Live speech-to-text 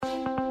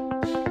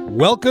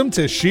Welcome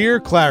to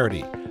Sheer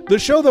Clarity, the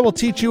show that will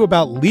teach you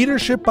about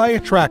leadership by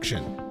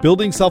attraction,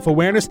 building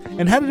self-awareness,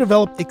 and how to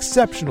develop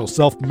exceptional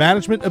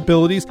self-management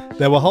abilities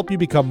that will help you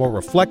become more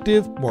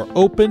reflective, more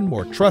open,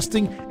 more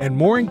trusting, and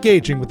more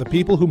engaging with the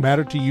people who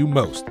matter to you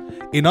most.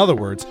 In other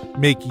words,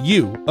 make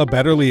you a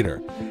better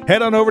leader.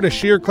 Head on over to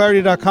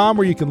sheerclarity.com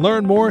where you can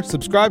learn more,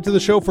 subscribe to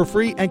the show for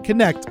free, and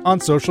connect on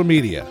social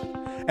media.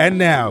 And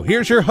now,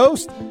 here's your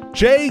host,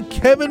 J.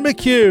 Kevin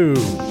McHugh.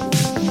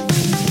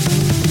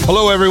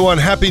 Hello, everyone.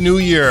 Happy New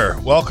Year.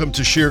 Welcome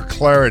to Sheer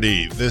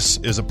Clarity. This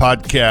is a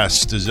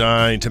podcast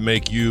designed to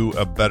make you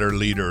a better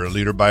leader, a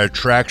leader by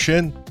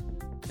attraction.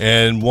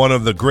 And one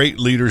of the great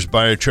leaders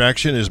by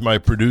attraction is my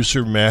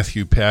producer,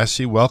 Matthew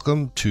Passy.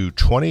 Welcome to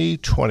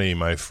 2020,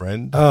 my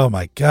friend. Oh,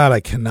 my God.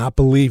 I cannot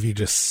believe you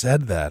just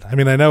said that. I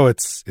mean, I know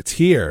it's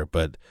here,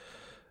 but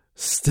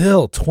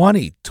still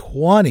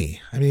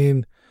 2020. I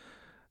mean,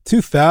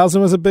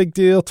 2000 was a big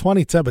deal,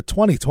 2010, but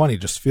 2020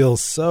 just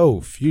feels so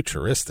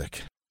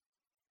futuristic.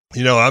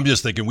 You know, I'm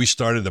just thinking we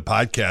started the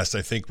podcast.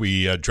 I think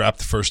we dropped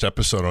the first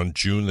episode on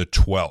June the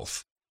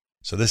 12th.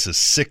 So this is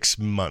 6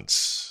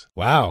 months.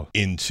 Wow.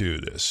 Into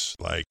this,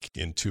 like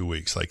in 2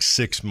 weeks, like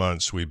 6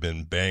 months we've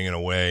been banging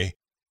away.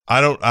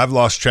 I've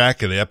lost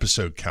track of the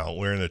episode count.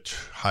 We're in the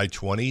high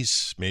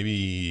 20s,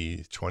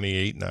 maybe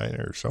 28, 9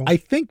 or so. I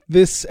think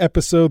this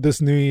episode, this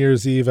New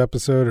Year's Eve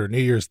episode or New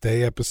Year's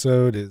Day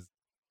episode is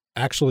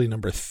actually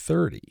number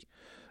 30,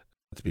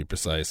 to be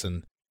precise.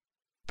 And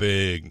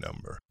big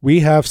number. We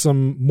have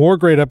some more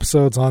great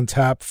episodes on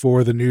tap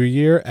for the new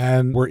year,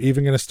 and we're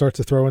even going to start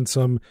to throw in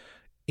some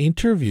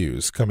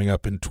interviews coming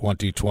up in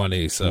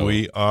 2020. So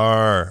we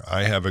are.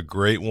 I have a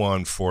great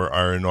one for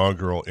our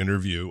inaugural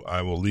interview.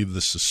 I will leave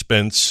the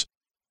suspense,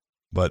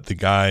 but the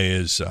guy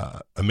is an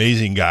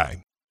amazing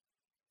guy.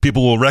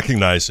 People will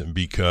recognize him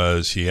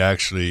because he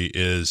actually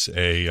is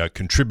a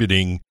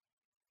contributing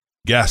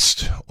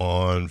guest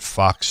on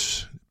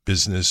Fox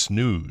Business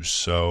News.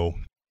 So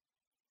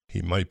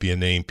he might be a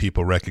name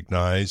people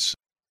recognize.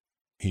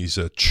 He's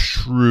a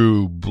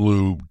true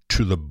blue,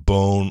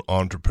 to-the-bone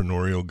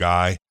entrepreneurial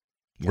guy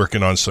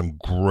working on some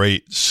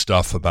great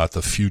stuff about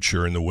the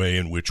future and the way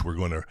in which we're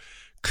going to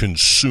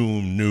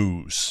consume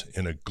news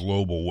in a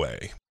global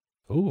way.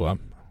 Ooh,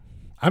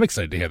 I'm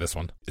excited to hear this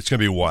one. It's going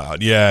to be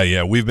wild.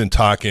 Yeah. We've been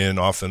talking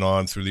off and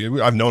on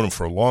through I've known him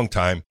for a long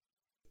time.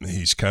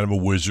 He's kind of a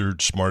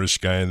wizard,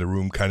 smartest guy in the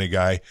room kind of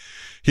guy.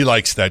 He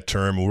likes that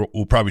term.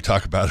 We'll probably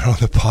talk about it on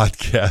the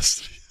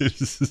podcast.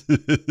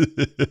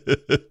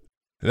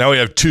 Now we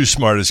have two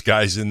smartest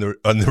guys in the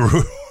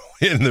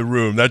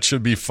room. That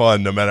should be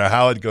fun. No matter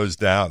how it goes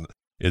down,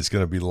 it's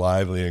going to be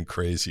lively and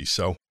crazy.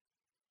 So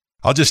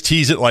I'll just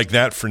tease it like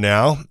that for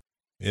now.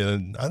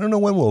 And I don't know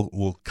when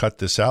we'll cut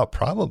this out.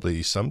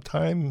 Probably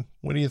sometime.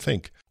 What do you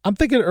think? I'm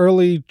thinking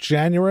early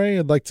January.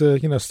 I'd like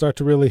to, start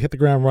to really hit the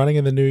ground running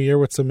in the new year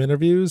with some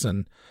interviews,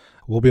 and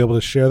we'll be able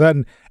to share that.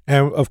 And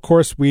of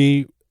course,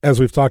 as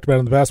we've talked about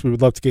in the past, we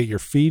would love to get your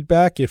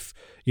feedback. If,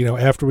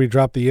 after we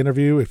drop the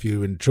interview, if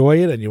you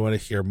enjoy it and you want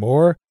to hear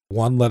more,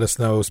 one, let us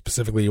know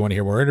specifically you want to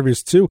hear more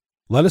interviews. Two,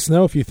 let us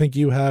know if you think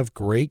you have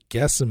great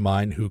guests in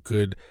mind who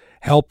could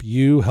help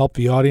you, help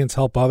the audience,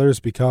 help others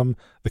become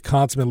the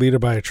consummate leader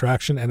by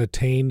attraction and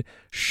attain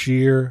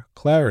sheer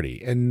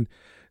clarity. And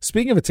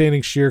speaking of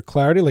attaining sheer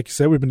clarity, like you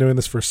said, we've been doing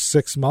this for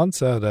 6 months,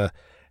 had a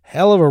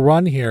hell of a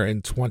run here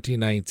in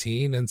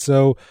 2019. And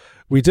so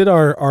we did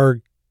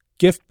our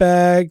gift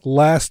bag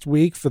last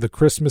week for the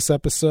Christmas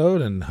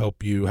episode, and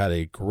hope you had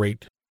a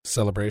great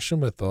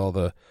celebration with all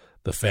the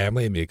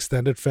family and the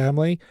extended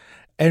family.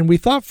 And we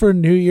thought for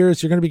New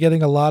Year's, you're going to be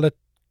getting a lot of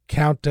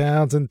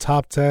countdowns and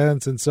top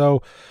 10s. And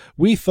so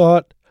we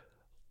thought,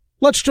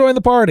 let's join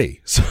the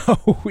party.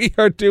 So we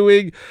are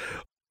doing...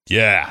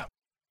 Yeah.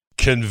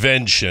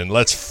 Convention.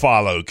 Let's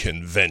follow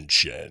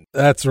convention.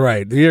 That's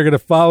right. We are going to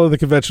follow the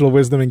conventional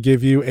wisdom and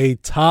give you a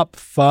top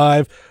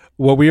 5,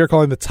 what we are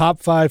calling the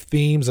top 5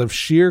 themes of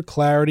sheer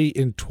clarity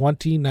in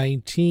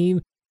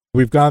 2019.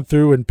 We've gone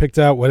through and picked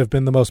out what have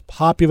been the most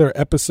popular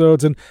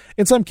episodes, and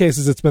in some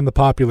cases it's been the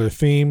popular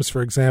themes.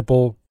 For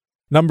example,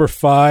 number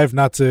 5,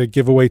 not to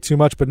give away too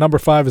much, but number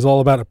 5 is all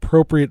about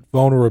appropriate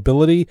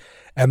vulnerability,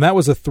 and that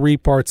was a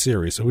 3-part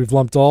series. So we've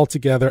lumped all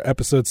together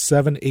episodes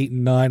 7, 8,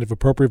 and 9 of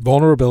appropriate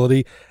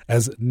vulnerability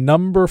as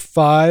number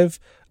 5,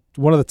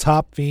 one of the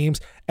top themes.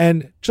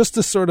 And just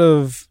to sort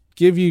of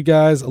give you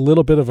guys a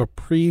little bit of a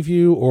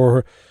preview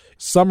or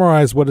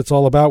summarize what it's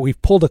all about,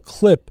 we've pulled a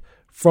clip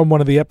from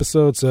one of the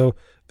episodes. So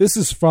this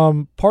is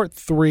from part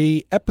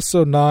 3,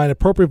 episode 9,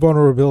 appropriate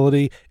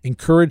vulnerability,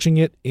 encouraging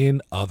it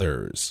in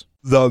others.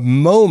 The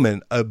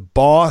moment a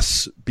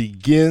boss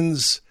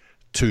begins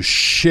to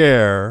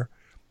share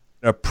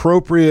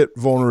appropriate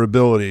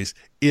vulnerabilities,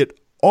 it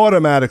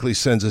automatically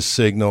sends a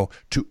signal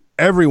to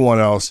everyone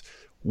else.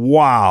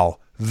 Wow,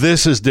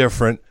 this is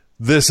different.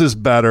 This is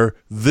better.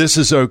 This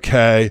is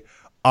okay.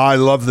 I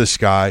love this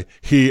guy.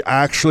 He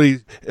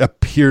actually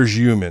appears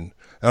human.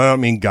 I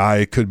don't mean guy.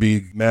 It could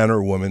be man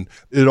or woman.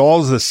 It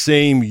all is the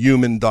same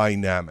human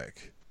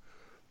dynamic.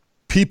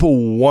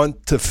 people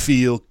want to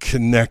feel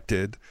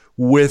connected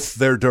with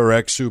their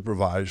direct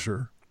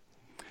supervisor.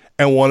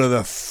 And one of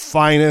the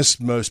finest,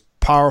 most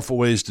powerful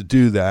ways to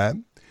do that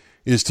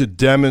is to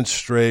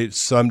demonstrate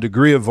some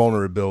degree of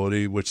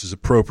vulnerability, which is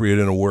appropriate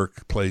in a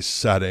workplace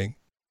setting.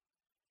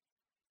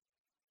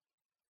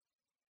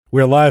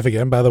 We're live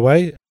again, by the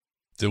way.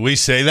 Did we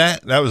say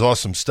that? That was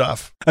awesome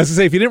stuff. I was going to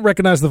say, if you didn't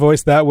recognize the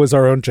voice, that was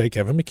our own J.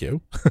 Kevin McHugh.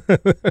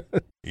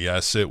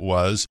 Yes, it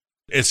was.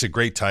 It's a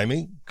great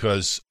timing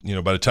because,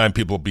 by the time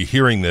people will be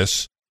hearing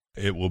this,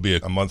 it will be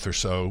a month or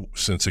so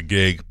since a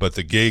gig. But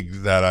the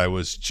gig that I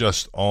was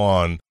just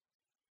on,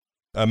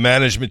 a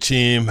management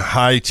team,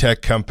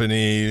 high-tech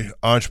company,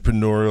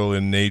 entrepreneurial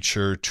in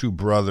nature, two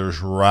brothers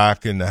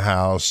rocking the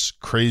house,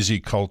 crazy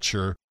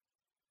culture.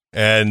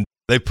 And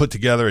they put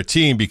together a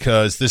team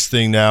because this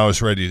thing now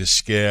is ready to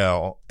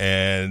scale.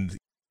 And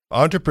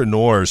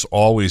entrepreneurs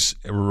always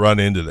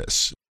run into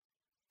this.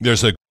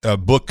 There's a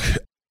book,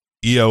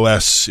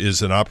 EOS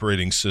is an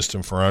operating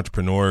system for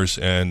entrepreneurs,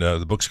 and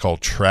the book's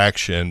called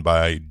Traction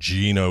by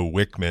Gino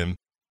Wickman.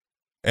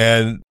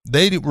 And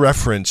they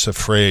reference a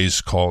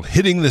phrase called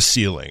hitting the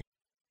ceiling.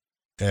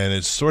 And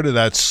it's sort of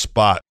that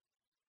spot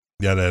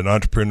that an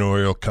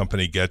entrepreneurial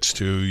company gets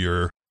to.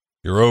 You're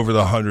over the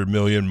 100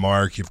 million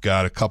mark. You've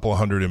got a couple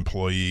hundred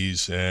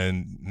employees.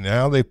 And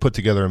now they put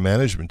together a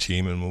management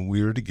team. And when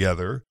we were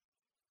together,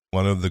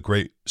 one of the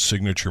great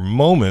signature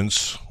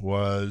moments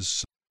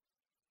was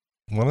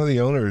one of the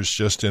owners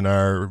just in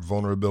our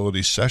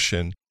vulnerability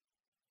session,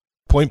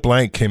 point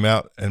blank came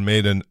out and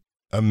made an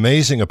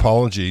amazing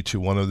apology to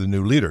one of the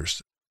new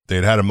leaders.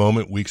 They'd had a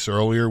moment weeks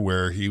earlier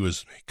where he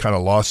kind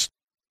of lost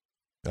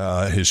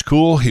his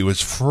cool. He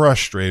was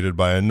frustrated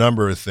by a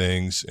number of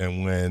things.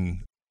 And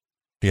when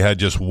he had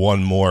just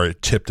one more,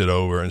 it tipped it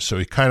over. And so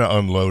he kind of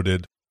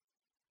unloaded.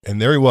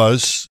 And there he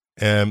was.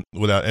 And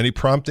without any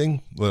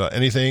prompting, without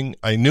anything,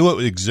 I knew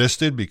it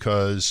existed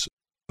because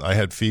I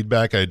had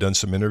feedback. I had done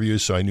some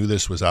interviews, so I knew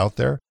this was out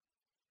there.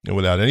 And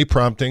without any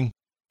prompting,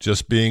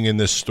 just being in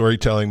this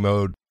storytelling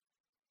mode,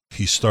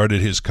 he started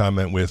his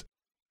comment with,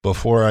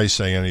 "Before I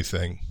say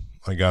anything,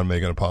 I got to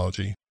make an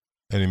apology."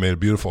 And he made a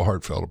beautiful,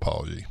 heartfelt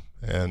apology.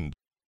 And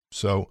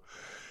so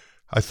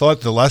I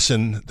thought the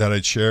lesson that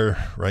I'd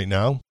share right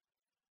now,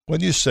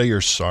 when you say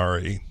you're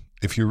sorry,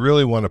 if you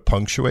really want to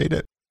punctuate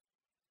it,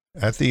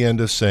 at the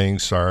end of saying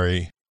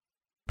sorry,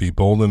 be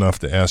bold enough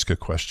to ask a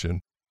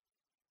question.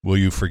 Will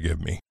you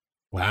forgive me?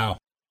 Wow.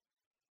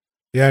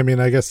 Yeah, I mean,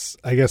 I guess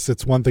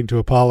it's one thing to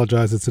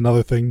apologize. It's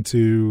another thing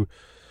to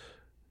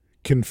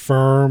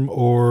confirm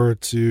or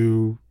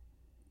to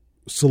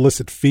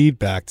solicit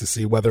feedback to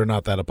see whether or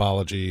not that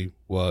apology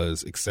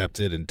was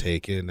accepted and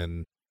taken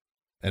and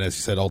as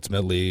you said,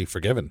 ultimately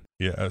forgiven.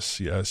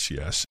 Yes.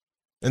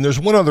 And there's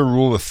one other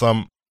rule of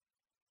thumb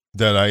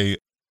that I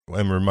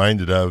am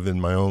reminded of in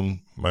my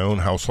own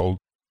household.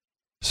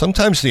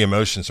 Sometimes the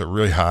emotions are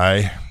really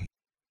high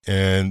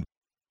and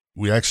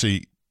we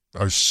actually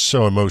are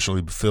so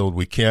emotionally filled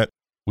we can't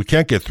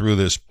get through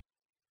this.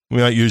 We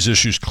might use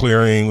issues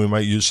clearing. We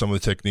might use some of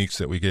the techniques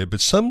that we get. But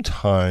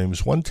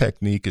sometimes one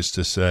technique is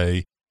to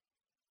say,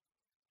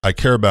 I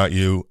care about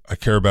you. I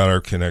care about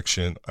our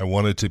connection. I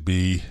want it to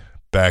be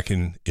back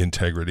in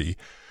integrity,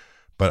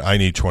 but I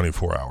need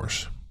 24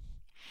 hours.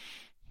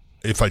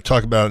 If I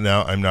talk about it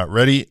now, I'm not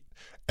ready.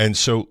 And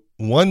so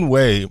one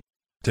way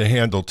to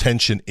handle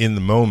tension in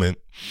the moment,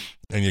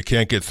 and you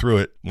can't get through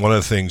it, one of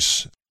the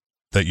things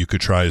that you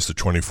could try is the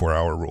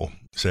 24-hour rule.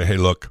 Say, hey,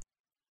 look,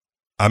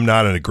 I'm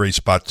not in a great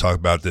spot to talk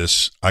about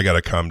this. I got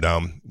to calm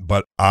down.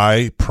 But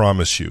I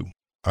promise you,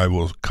 I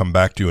will come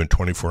back to you in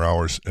 24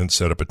 hours and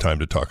set up a time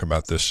to talk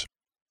about this.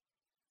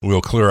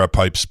 We'll clear our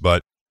pipes,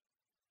 but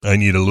I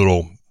need a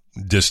little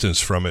distance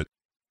from it.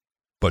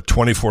 But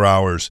 24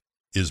 hours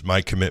is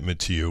my commitment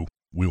to you.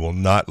 We will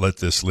not let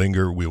this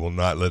linger. We will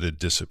not let it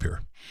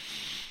disappear.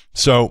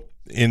 So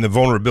in the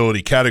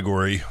vulnerability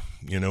category,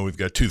 we've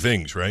got two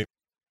things, right?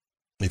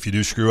 If you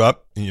do screw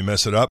up and you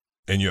mess it up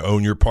and you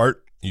own your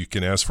part, you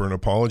can ask for an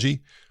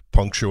apology,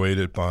 punctuate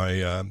it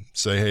by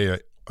say, hey,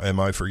 am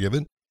I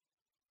forgiven?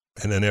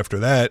 And then after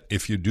that,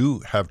 if you do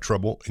have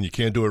trouble and you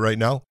can't do it right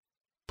now,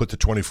 put the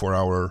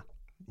 24-hour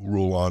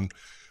rule on.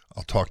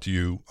 I'll talk to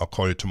you. I'll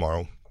call you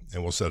tomorrow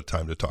and we'll set a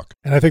time to talk.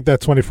 And I think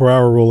that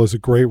 24-hour rule is a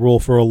great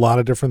rule for a lot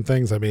of different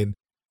things. I mean,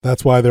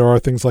 that's why there are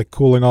things like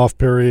cooling off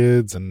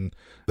periods and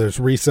there's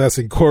recess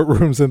in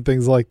courtrooms and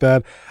things like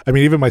that. I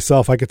mean, even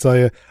myself, I could tell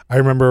you, I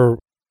remember,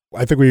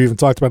 I think we even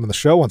talked about it on the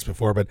show once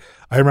before, but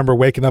I remember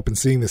waking up and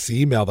seeing this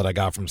email that I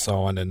got from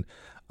someone, and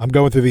I'm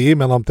going through the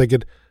email, I'm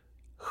thinking,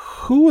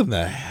 who in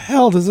the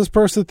hell does this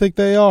person think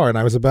they are? And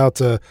I was about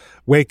to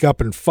wake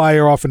up and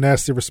fire off a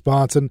nasty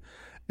response, and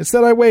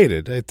instead I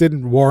waited. It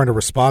didn't warrant a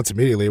response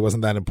immediately. It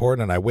wasn't that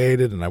important, and I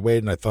waited and I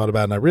waited and I thought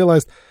about it, and I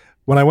realized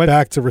when I went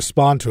back to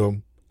respond to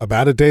him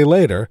about a day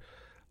later,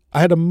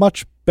 I had a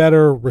much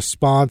better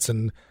response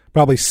and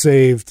probably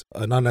saved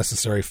an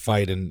unnecessary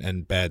fight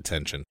and bad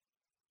tension.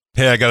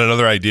 Hey, I got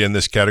another idea in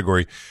this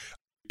category.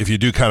 If you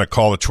do kind of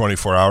call the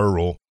 24-hour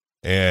rule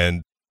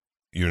and,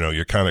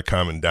 you're kind of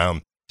calming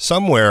down,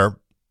 somewhere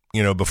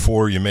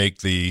before you make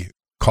the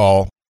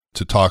call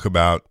to talk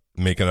about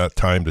making a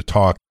time to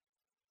talk,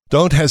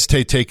 don't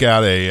hesitate. Take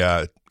out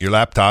your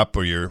laptop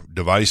or your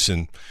device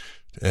and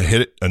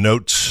hit a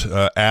notes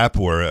app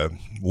or a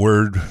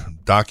Word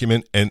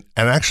document and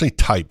actually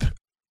type.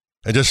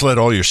 And just let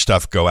all your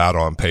stuff go out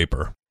on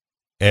paper.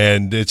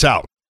 And it's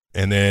out.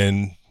 And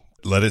then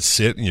let it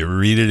sit and you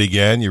read it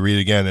again,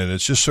 and it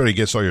just sort of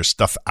gets all your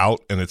stuff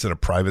out and it's in a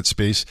private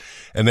space.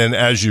 And then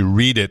as you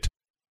read it,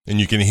 and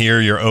you can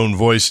hear your own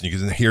voice, and you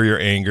can hear your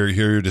anger,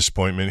 hear your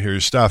disappointment, hear your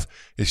stuff,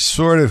 it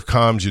sort of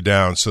calms you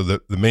down so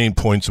that the main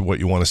points of what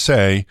you want to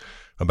say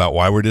about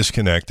why we're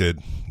disconnected,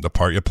 the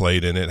part you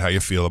played in it, how you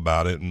feel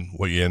about it, and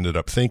what you ended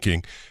up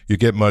thinking, you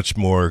get much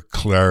more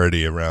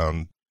clarity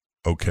around,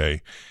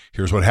 okay,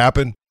 here's what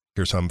happened,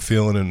 here's how I'm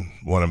feeling and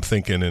what I'm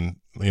thinking, and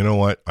you know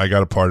what, I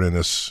got a part in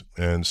this,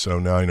 and so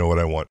now I know what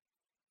I want.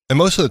 And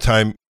most of the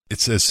time,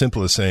 it's as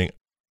simple as saying,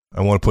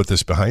 I want to put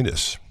this behind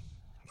us.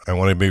 I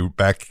want to be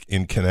back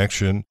in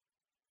connection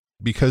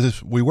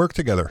because we work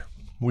together.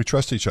 We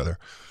trust each other.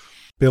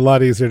 Be a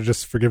lot easier to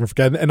just forgive and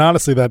forget. And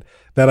honestly, that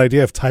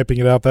idea of typing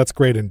it out, that's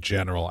great in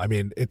general. I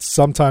mean, it's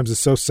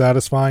so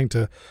satisfying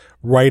to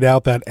write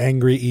out that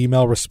angry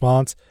email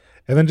response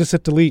and then just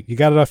hit delete. You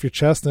got it off your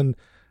chest, and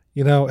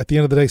at the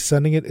end of the day,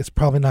 sending it's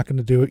probably not going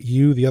to do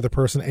you, the other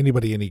person,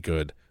 anybody any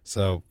good.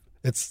 So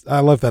I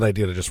love that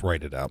idea to just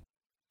write it out.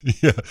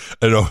 Yeah,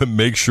 and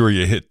make sure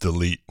you hit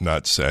delete,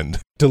 not send.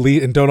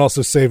 Delete, and don't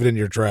also save it in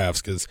your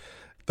drafts, because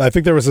I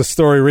think there was a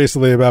story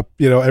recently about,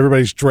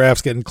 everybody's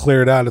drafts getting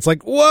cleared out. It's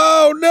like,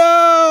 whoa,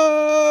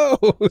 no!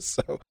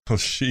 So,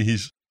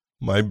 jeez,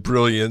 my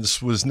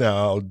brilliance was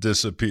now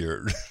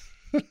disappeared.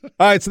 All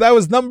right, so that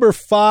was number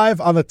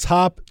 5 on the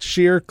top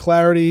sheer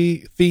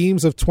clarity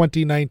themes of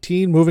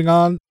 2019. Moving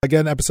on,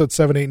 again, episode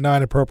 7, 8,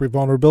 9, appropriate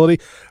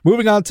vulnerability.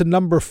 Moving on to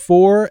number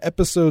 4,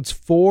 episodes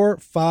 4,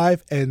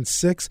 5, and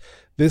 6.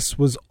 This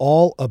was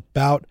all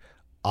about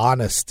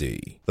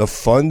honesty. The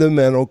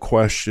fundamental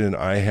question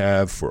I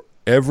have for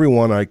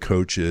everyone I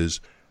coach is,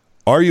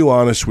 are you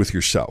honest with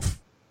yourself?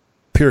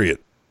 Period.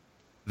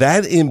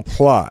 That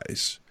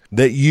implies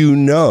that you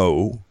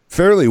know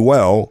fairly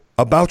well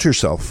about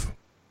yourself.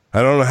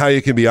 I don't know how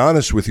you can be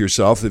honest with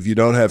yourself if you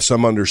don't have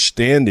some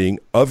understanding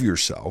of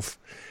yourself.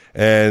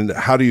 And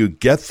how do you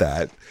get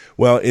that?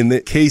 Well, in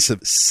the case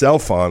of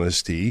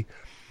self-honesty,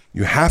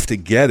 you have to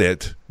get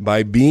it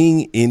by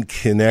being in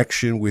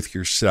connection with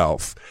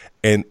yourself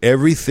and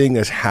everything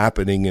that's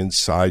happening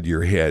inside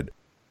your head.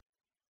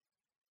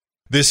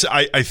 This,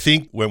 I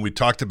think, when we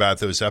talked about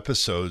those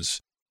episodes,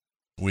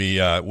 we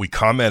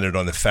commented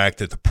on the fact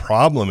that the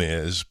problem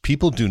is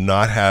people do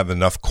not have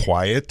enough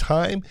quiet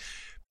time.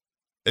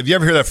 Have you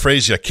ever heard that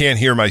phrase, I can't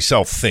hear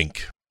myself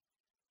think,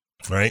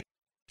 right?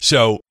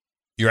 So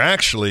you're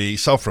actually,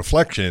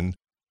 self-reflection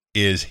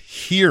is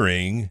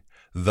hearing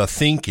the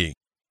thinking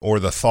or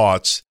the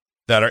thoughts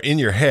that are in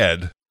your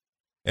head.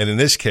 And in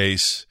this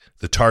case,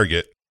 the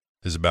target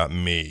is about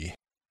me.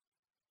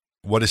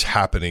 What is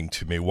happening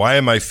to me? Why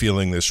am I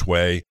feeling this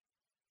way?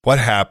 What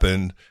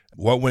happened?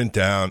 What went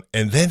down?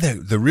 And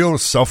then the real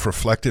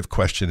self-reflective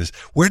question is,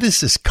 where does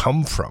this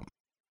come from?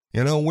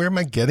 Where am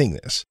I getting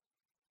this?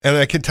 And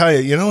I can tell you,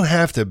 you don't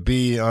have to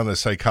be on a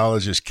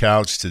psychologist's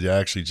couch to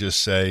actually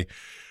just say,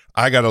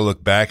 I got to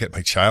look back at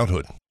my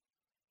childhood.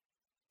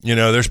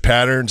 There's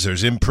patterns,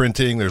 there's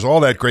imprinting, there's all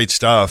that great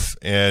stuff.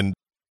 And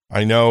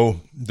I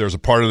know there's a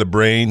part of the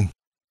brain,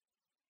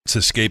 it's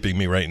escaping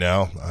me right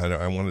now.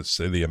 I want to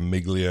say the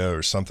amygdala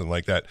or something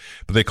like that.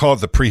 But they call it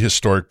the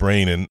prehistoric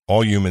brain, and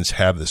all humans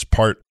have this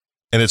part.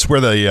 And it's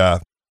where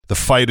the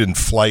fight and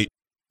flight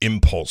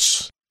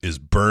impulse is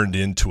burned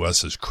into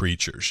us as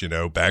creatures.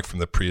 Back from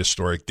the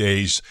prehistoric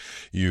days,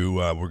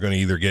 we're going to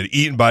either get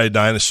eaten by a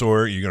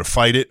dinosaur, you're going to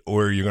fight it,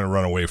 or you're going to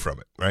run away from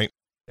it, right?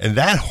 And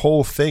that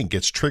whole thing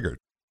gets triggered.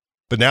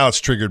 But now it's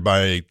triggered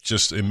by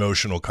just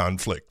emotional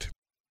conflict.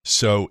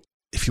 So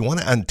if you want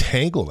to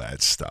untangle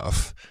that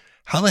stuff,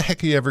 how the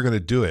heck are you ever going to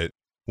do it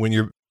when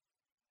your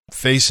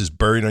face is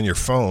buried on your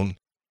phone,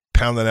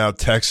 pounding out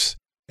texts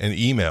and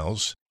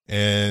emails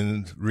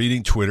and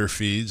reading Twitter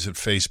feeds and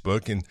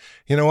Facebook? And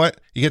you know what?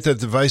 You get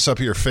that device up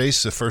at your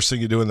face, the first thing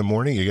you do in the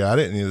morning, you got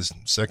it. And the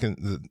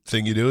second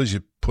thing you do is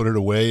you put it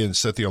away and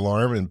set the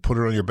alarm and put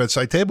it on your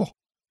bedside table.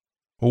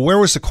 Well, where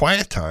was the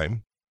quiet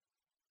time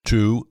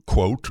to,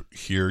 quote,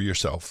 hear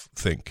yourself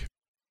think?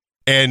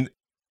 And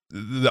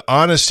the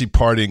honesty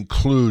part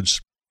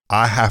includes,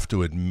 I have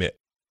to admit,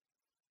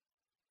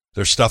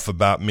 there's stuff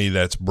about me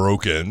that's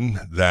broken,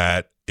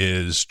 that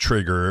is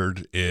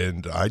triggered,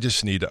 and I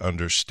just need to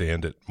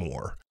understand it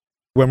more.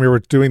 When we were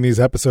doing these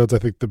episodes, I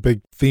think the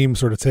big theme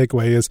sort of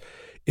takeaway is,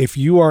 if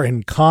you are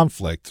in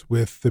conflict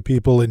with the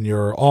people in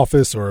your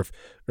office, or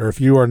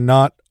if you are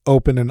not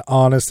open and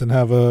honest and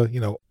have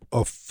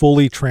a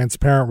fully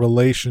transparent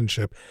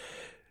relationship,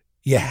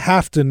 you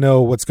have to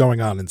know what's going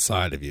on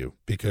inside of you,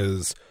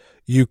 because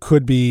you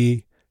could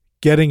be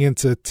getting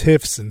into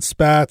tiffs and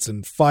spats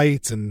and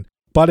fights and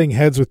butting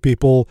heads with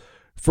people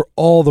for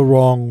all the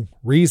wrong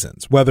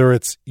reasons, whether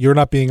it's you're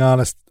not being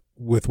honest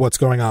with what's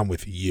going on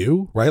with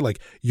you, right? Like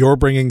you're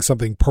bringing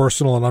something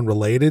personal and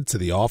unrelated to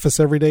the office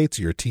every day,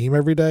 to your team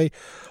every day,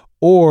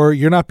 or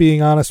you're not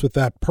being honest with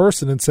that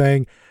person and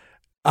saying,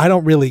 I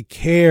don't really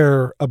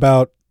care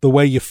about the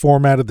way you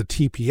formatted the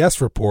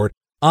TPS report.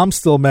 I'm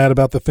still mad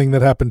about the thing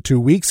that happened 2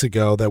 weeks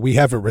ago that we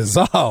haven't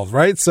resolved,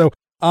 right? So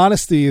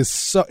honesty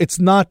is it's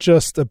not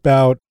just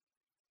about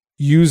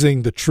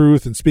using the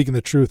truth and speaking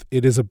the truth.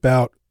 It is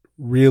about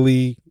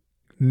really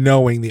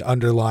knowing the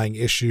underlying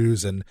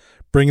issues and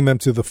bringing them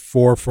to the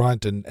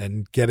forefront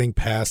and getting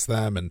past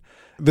them. And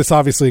this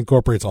obviously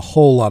incorporates a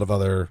whole lot of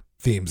other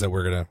themes that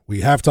we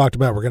have talked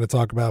about, we're going to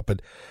talk about.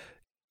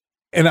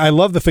 And I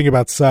love the thing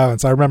about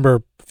silence. I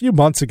remember a few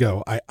months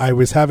ago, I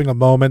was having a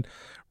moment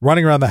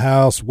running around the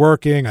house,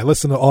 working. I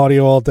listen to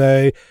audio all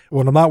day.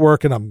 When I'm not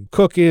working, I'm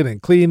cooking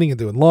and cleaning and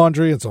doing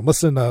laundry. And so I'm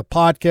listening to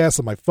podcasts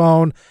on my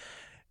phone.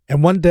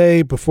 And one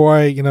day before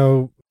I'm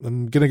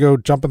going to go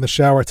jump in the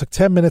shower, I took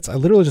 10 minutes. I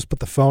literally just put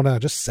the phone down. I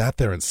just sat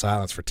there in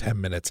silence for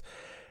 10 minutes.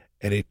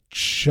 And it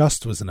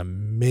just was an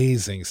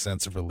amazing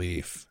sense of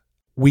relief.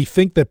 We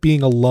think that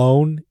being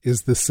alone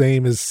is the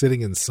same as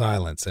sitting in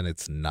silence, and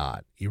it's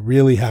not. You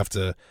really have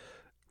to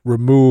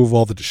remove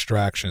all the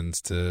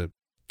distractions to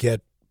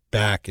get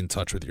back in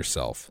touch with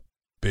yourself.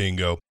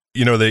 Bingo.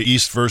 The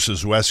East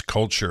versus West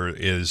culture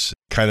is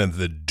kind of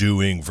the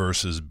doing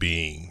versus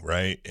being,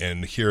 right?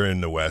 And here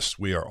in the West,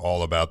 we are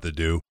all about the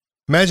do.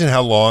 Imagine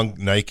how long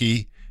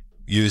Nike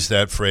used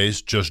that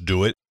phrase, just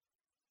do it.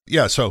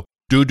 Yeah, so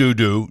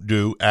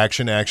do,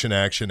 action. And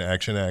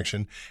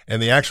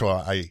the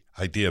actual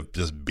idea of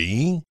just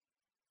being,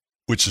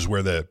 which is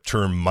where the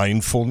term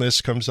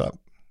mindfulness comes up,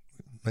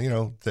 we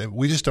don't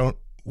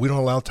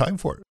allow time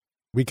for it.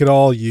 We could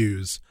all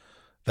use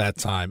that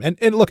time.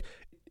 And look,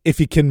 if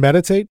you can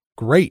meditate,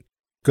 great.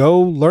 Go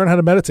learn how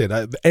to meditate.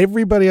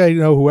 Everybody I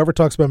know who ever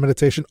talks about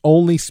meditation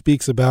only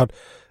speaks about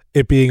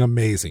it being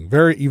amazing.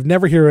 You've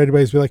never hear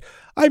anybody be like,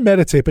 I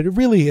meditate, but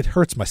it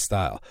hurts my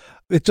style.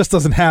 It just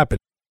doesn't happen.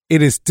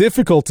 It is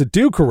difficult to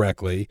do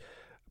correctly,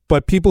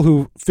 but people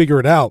who figure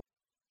it out,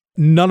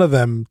 none of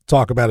them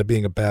talk about it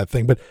being a bad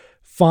thing. But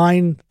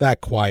find that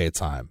quiet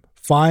time.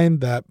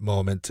 Find that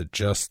moment to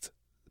just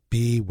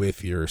be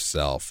with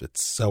yourself.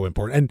 It's so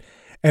important.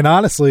 And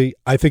honestly,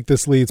 I think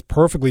this leads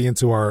perfectly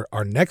into our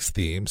next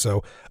theme.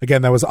 So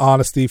again, that was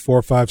Honesty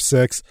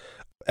 456.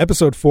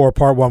 Episode 4,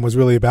 part 1 was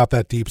really about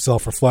that deep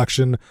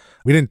self-reflection.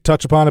 We didn't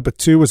touch upon it, but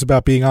 2 was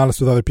about being honest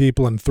with other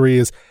people, and 3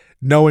 is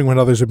knowing when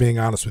others are being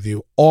honest with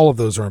you. All of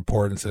those are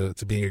important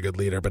to being a good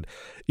leader. But,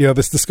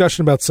 this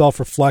discussion about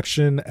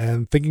self-reflection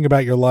and thinking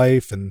about your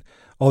life and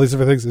all these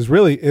different things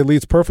it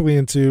leads perfectly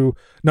into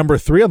number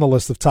 3 on the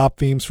list of top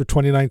themes for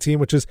 2019,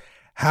 which is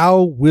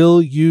how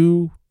will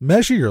you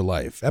measure your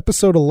life?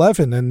 Episode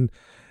 11. And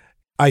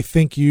I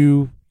think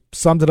you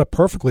summed it up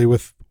perfectly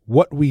with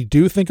what we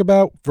do think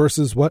about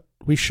versus what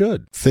we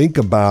should. Think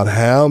about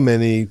how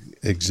many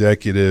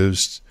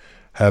executives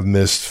have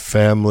missed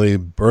family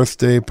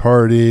birthday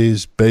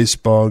parties,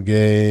 baseball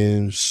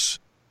games,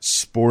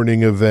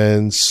 sporting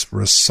events,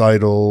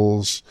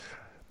 recitals.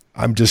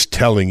 I'm just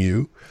telling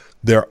you,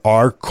 there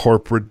are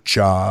corporate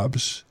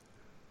jobs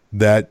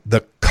that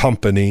the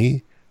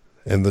company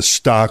and the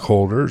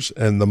stockholders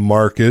and the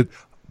market,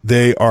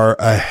 they are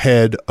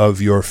ahead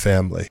of your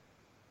family.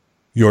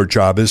 Your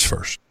job is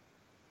first.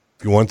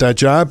 If you want that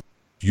job,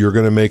 you're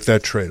going to make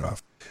that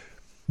trade-off.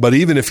 But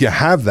even if you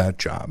have that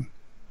job,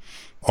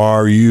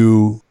 are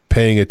you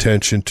paying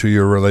attention to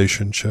your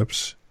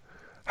relationships?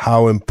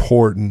 How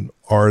important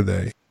are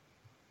they?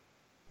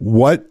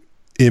 What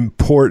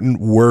important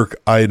work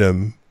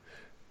item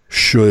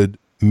should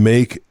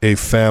make a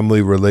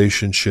family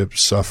relationship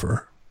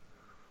suffer?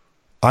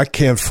 I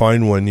can't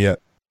find one yet.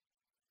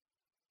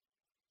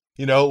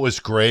 It was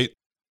great.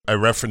 I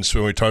referenced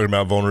when we were talking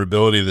about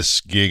vulnerability,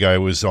 this gig I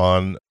was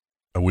on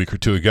a week or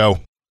 2 ago.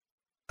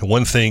 And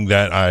one thing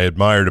that I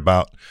admired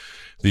about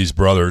these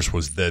brothers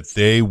was that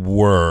they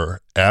were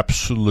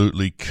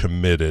absolutely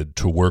committed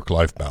to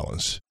work-life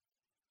balance.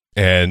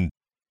 And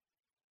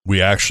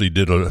we actually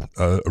did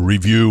a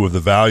review of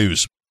the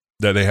values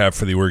that they have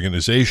for the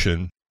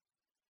organization.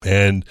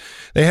 And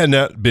they had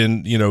not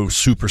been,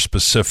 super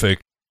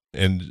specific.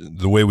 And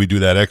the way we do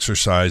that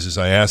exercise is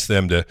I asked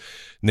them to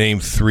name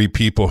 3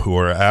 people who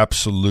are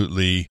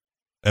absolutely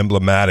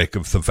emblematic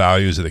of the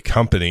values of the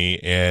company.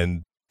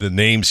 And the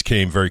names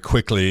came very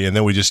quickly. And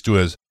then we just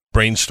do a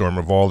brainstorm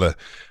of all the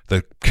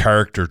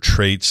character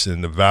traits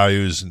and the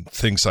values and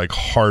things like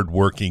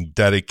hardworking,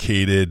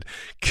 dedicated,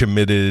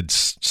 committed,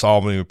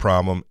 solving a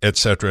problem,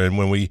 etc. And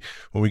when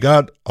we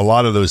got a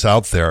lot of those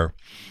out there,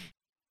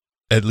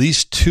 at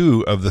least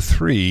 2 of the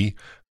 3,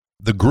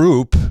 the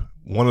group,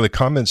 one of the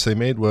comments they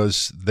made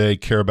was they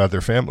care about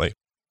their family.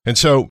 And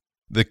so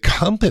the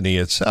company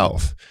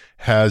itself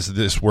has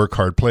this work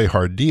hard, play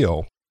hard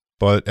deal,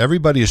 but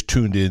everybody is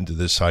tuned into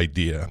this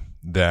idea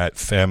that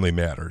family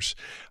matters.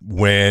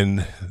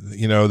 When,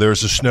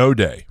 there's a snow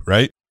day,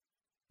 right?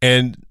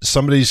 And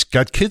somebody's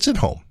got kids at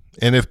home.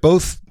 And if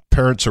both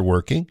parents are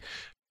working,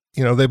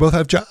 they both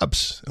have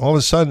jobs. All of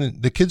a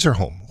sudden, the kids are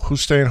home.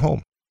 Who's staying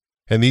home?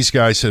 And these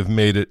guys have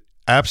made it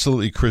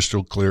absolutely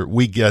crystal clear.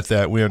 We get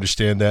that. We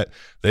understand that.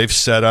 They've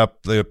set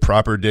up the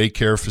proper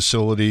daycare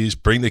facilities,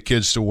 bring the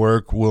kids to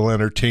work. We'll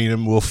entertain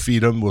them. We'll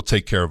feed them. We'll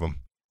take care of them.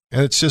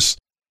 And it's just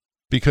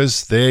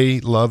because they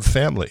love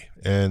family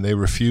and they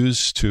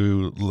refuse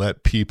to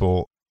let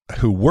people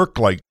who work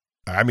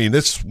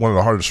it's one of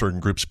the hardest working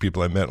groups of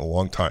people I've met in a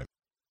long time.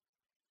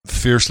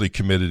 Fiercely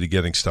committed to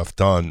getting stuff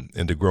done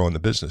and to growing the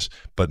business,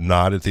 but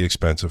not at the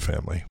expense of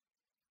family,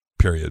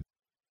 period.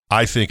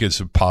 I think it's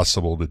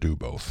impossible to do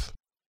both.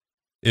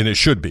 And it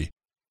should be,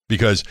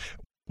 because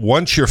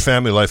once your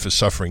family life is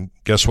suffering,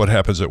 guess what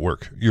happens at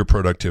work? Your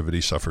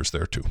productivity suffers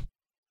there too.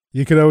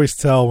 You could always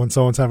tell when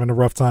someone's having a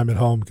rough time at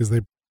home because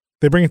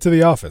they bring it to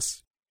the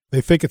office.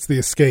 They think it's the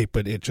escape,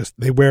 but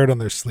they wear it on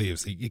their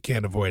sleeves. You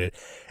can't avoid it.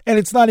 And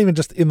it's not even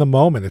just in the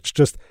moment. It's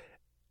just,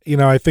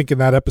 I think in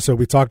that episode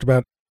we talked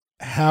about,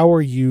 how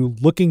are you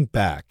looking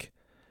back?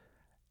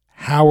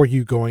 How are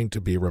you going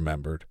to be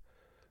remembered?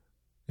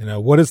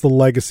 What is the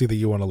legacy that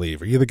you want to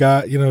leave? Are you the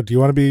guy, do you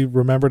want to be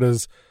remembered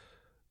as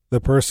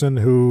the person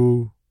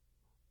who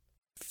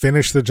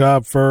finished the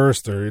job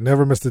first or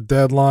never missed a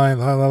deadline?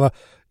 Blah, blah, blah.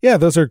 Yeah,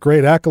 those are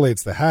great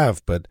accolades to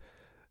have, but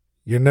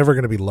you're never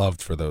going to be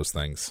loved for those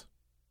things.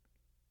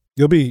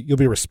 You'll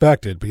be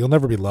respected, but you'll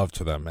never be loved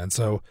for them. And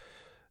so,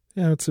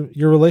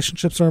 your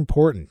relationships are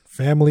important.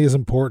 Family is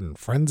important.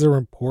 Friends are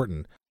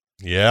important.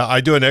 Yeah,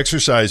 I do an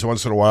exercise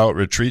once in a while at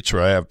retreats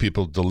where I have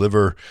people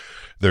deliver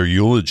their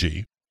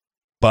eulogy,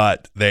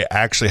 but they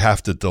actually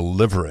have to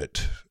deliver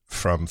it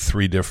from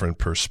 3 different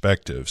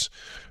perspectives.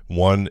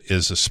 One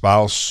is a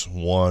spouse,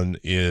 one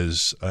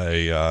is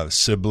a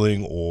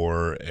sibling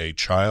or a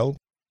child,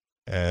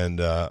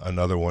 and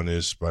another one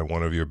is by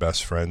one of your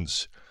best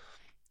friends.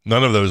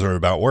 None of those are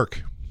about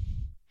work.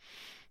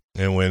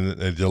 And when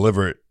they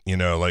deliver it,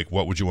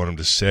 what would you want them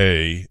to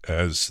say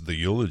as the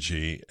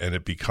eulogy? And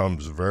it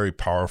becomes a very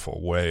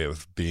powerful way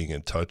of being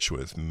in touch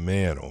with,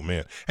 man, oh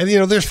man. And,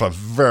 there's a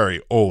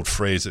very old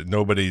phrase that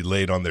nobody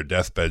laid on their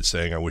deathbed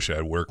saying, I wish I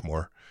had worked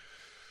more.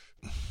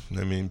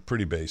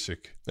 Pretty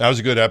basic. That was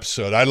a good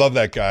episode. I love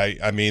that guy.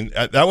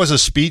 That was a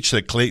speech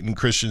that Clayton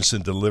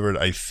Christensen delivered.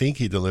 I think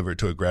he delivered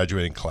to a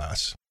graduating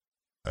class.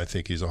 I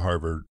think he's a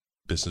Harvard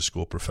Business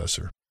School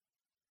professor.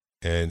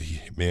 And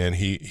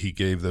he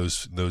gave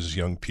those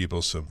young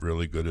people some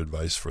really good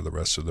advice for the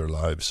rest of their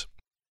lives.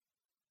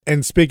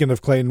 And speaking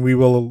of Clayton, we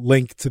will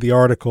link to the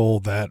article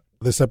that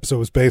this episode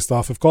was based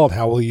off of called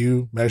How Will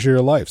You Measure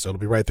Your Life? So it'll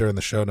be right there in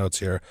the show notes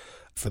here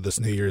for this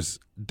New Year's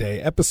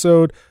Day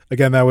episode.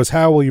 Again, that was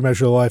How Will You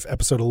Measure Your Life,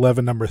 episode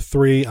 11, number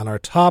 3 on our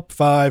top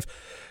 5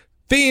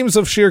 themes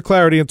of sheer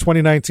clarity in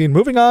 2019.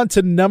 Moving on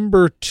to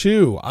number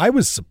 2. I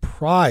was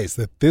surprised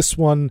that this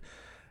one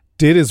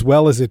did as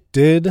well as it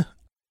did.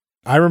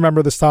 I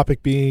remember this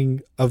topic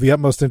being of the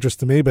utmost interest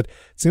to me, but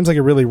it seems like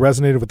it really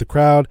resonated with the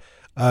crowd.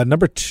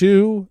 Number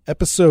 2,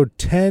 episode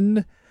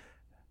 10,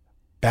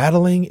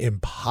 Battling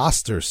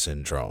Imposter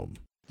Syndrome.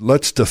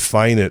 Let's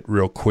define it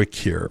real quick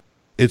here.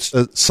 It's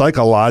a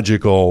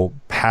psychological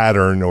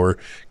pattern or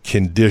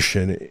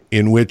condition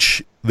in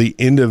which the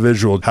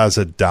individual has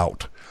a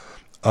doubt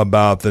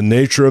about the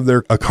nature of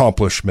their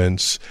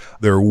accomplishments,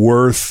 their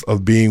worth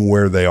of being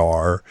where they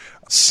are,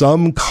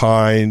 some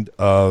kind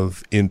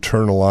of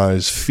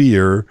internalized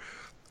fear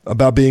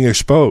about being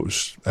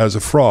exposed as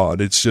a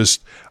fraud. It's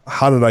just,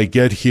 how did I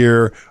get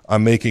here?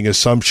 I'm making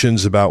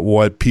assumptions about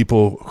what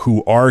people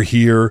who are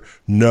here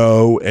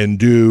know and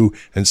do,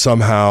 and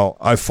somehow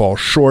I fall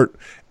short,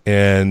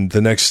 and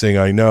the next thing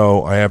I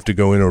know, I have to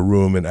go in a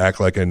room and act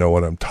like I know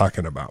what I'm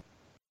talking about.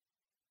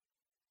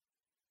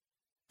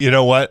 You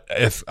know what?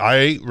 If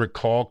I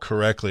recall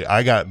correctly,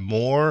 I got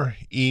more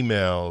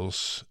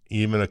emails,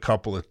 even a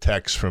couple of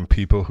texts from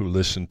people who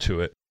listened to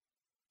it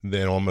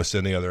than almost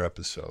any other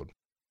episode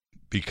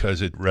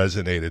because it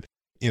resonated.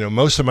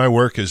 Most of my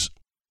work is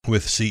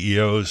with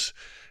CEOs,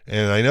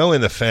 and I know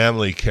in the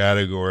family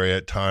category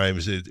at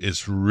times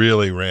it's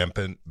really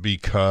rampant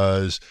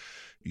because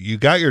you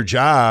got your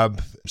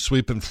job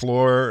sweeping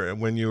floor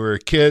when you were a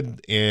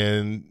kid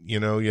and,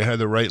 you had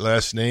the right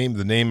last name.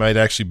 The name might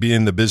actually be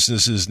in the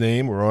business's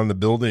name or on the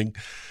building.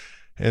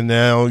 And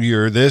now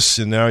you're this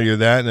and now you're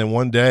that. And then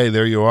one day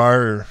there you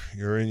are,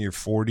 you're in your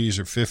 40s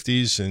or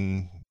 50s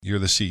and you're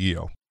the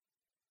CEO.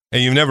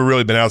 And you've never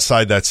really been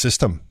outside that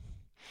system.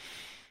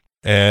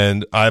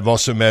 And I've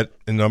also met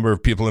a number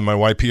of people in my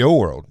YPO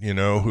world,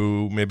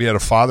 who maybe had a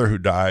father who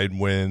died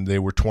when they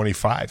were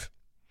 25.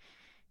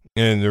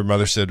 And their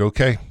mother said,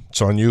 okay,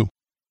 it's on you.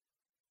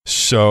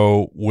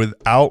 So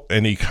without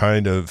any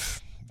kind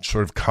of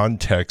sort of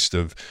context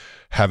of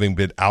having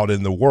been out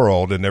in the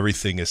world and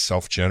everything is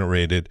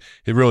self-generated,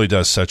 it really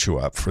does set you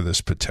up for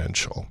this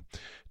potential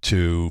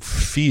to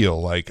feel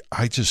like,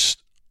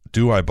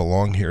 do I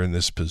belong here in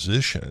this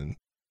position?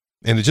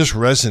 And it just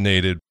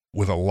resonated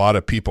with a lot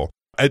of people.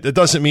 It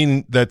doesn't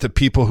mean that the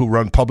people who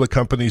run public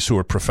companies who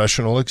are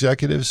professional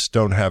executives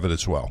don't have it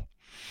as well,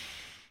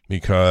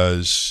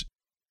 because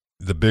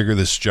the bigger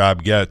this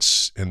job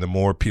gets and the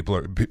more people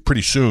are,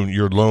 pretty soon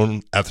you're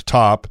alone at the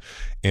top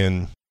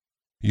and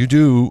you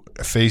do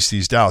face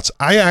these doubts.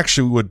 I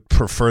actually would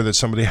prefer that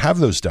somebody have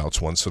those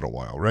doubts once in a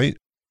while, right?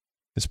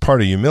 It's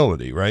part of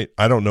humility, right?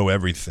 I don't know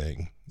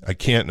everything. I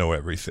can't know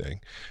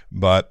everything.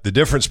 But the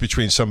difference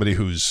between somebody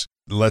who's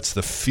lets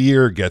the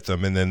fear get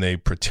them and then they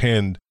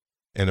pretend,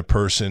 and a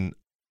person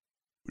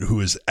who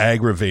is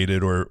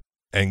aggravated or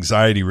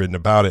anxiety ridden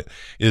about it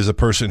is a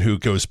person who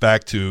goes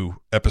back to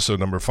episode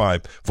number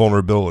 5,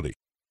 vulnerability.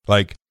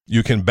 Like,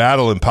 you can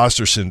battle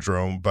imposter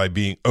syndrome by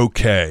being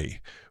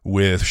okay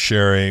with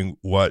sharing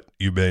what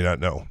you may not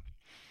know.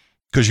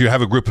 Because you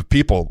have a group of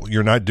people,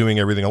 you're not doing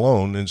everything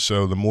alone. And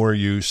so the more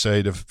you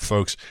say to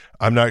folks,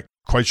 I'm not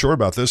quite sure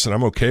about this and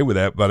I'm okay with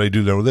that, but I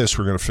do know this,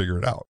 we're going to figure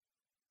it out.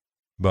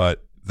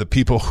 But the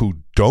people who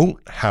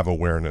don't have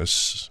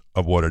awareness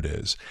of what it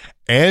is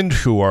and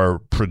who are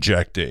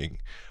projecting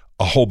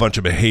a whole bunch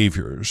of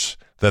behaviors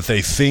that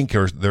they think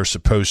they're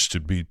supposed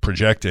to be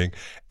projecting,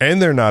 and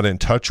they're not in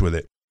touch with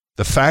it,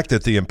 the fact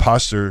that the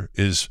imposter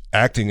is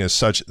acting as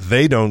such,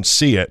 they don't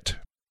see it,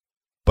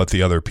 but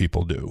the other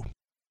people do.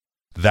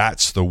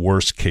 That's the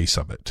worst case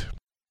of it,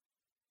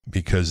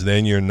 because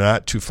then you're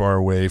not too far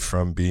away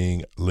from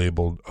being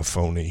labeled a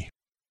phony.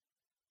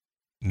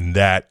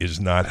 That is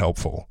not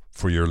helpful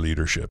for your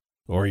leadership.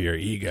 Or your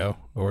ego,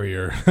 or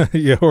your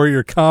or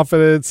your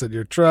confidence and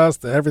your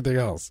trust and everything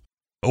else.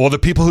 Well, the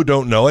people who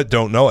don't know it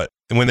don't know it.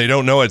 And when they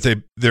don't know it,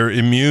 they're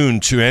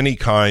immune to any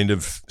kind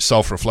of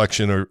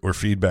self-reflection or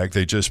feedback.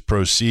 They just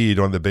proceed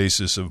on the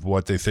basis of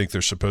what they think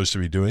they're supposed to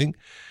be doing.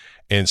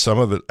 And some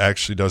of it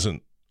actually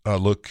doesn't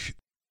look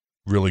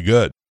really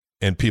good.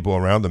 And people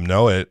around them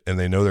know it, and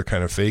they know they're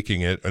kind of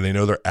faking it, or they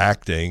know they're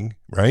acting,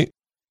 right?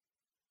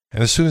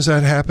 And as soon as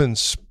that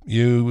happens,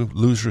 you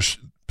lose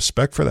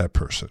respect for that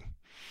person.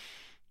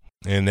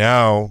 And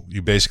now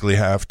you basically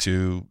have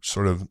to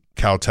sort of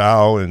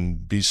kowtow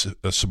and be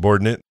a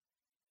subordinate.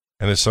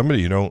 And as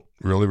somebody you don't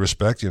really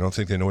respect, you don't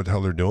think they know what the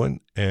hell they're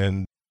doing.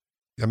 And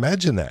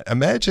imagine that.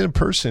 Imagine a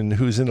person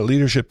who's in a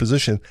leadership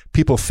position.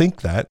 People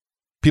think that.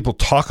 People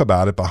talk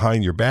about it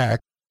behind your back,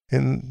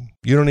 and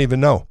you don't even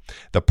know.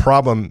 The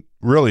problem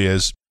really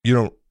is you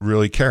don't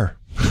really care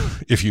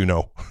if you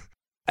know.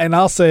 And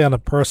I'll say on a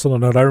personal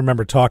note, I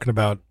remember talking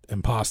about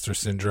imposter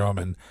syndrome,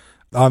 and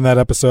on that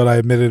episode, I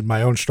admitted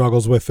my own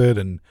struggles with it,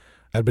 and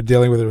I'd been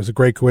dealing with it. It was a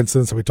great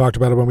coincidence that we talked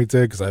about it when we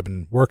did, because I've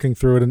been working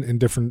through it in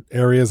different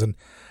areas. And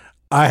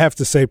I have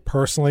to say,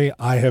 personally,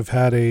 I have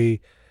had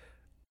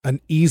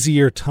an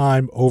easier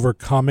time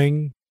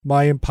overcoming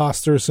my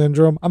imposter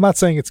syndrome. I'm not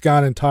saying it's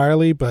gone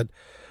entirely, but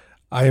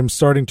I am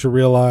starting to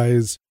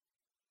realize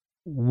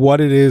what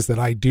it is that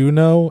I do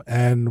know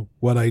and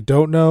what I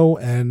don't know.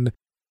 And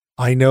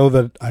I know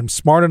that I'm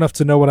smart enough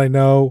to know what I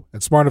know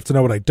and smart enough to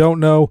know what I don't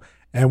know.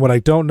 And what I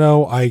don't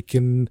know, I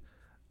can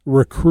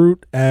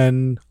recruit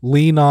and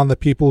lean on the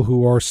people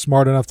who are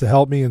smart enough to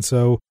help me. And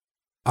so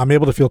I'm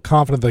able to feel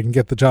confident that I can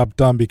get the job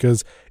done,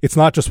 because it's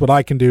not just what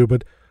I can do,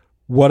 but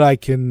what I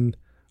can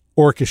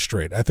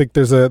orchestrate. I think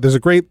there's a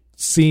great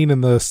scene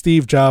in the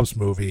Steve Jobs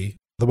movie,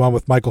 the one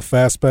with Michael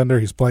Fassbender.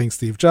 He's playing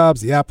Steve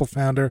Jobs, the Apple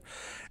founder,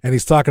 and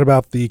he's talking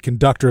about the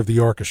conductor of the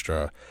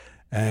orchestra.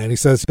 And he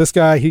says, this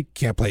guy, he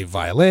can't play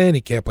violin,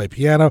 he can't play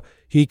piano,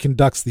 he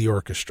conducts the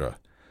orchestra.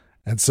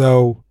 And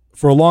so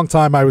for a long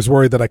time, I was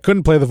worried that I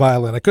couldn't play the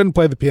violin, I couldn't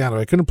play the piano,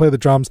 I couldn't play the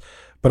drums,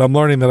 but I'm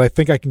learning that I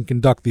think I can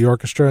conduct the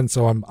orchestra, and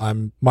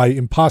so my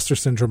imposter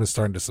syndrome is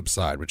starting to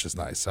subside, which is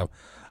nice. So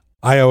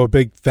I owe a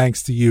big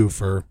thanks to you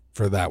for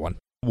that one.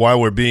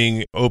 While we're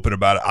being open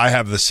about it, I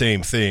have the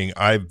same thing.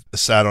 I've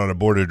sat on a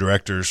board of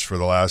directors for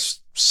the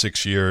last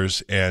 6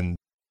 years, and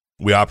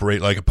we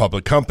operate like a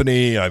public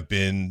company. I've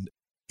been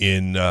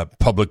in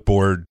public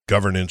board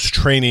governance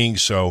training,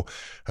 so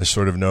I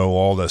sort of know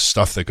all the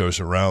stuff that goes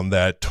around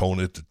that, tone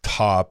at the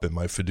top and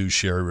my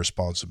fiduciary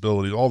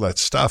responsibility, all that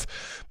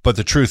stuff. But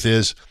the truth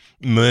is,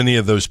 many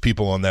of those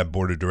people on that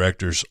board of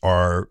directors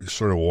are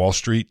sort of Wall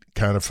Street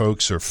kind of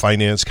folks or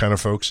finance kind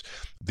of folks.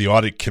 The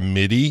audit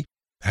committee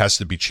has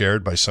to be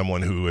chaired by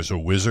someone who is a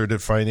wizard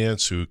at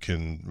finance, who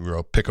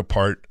can pick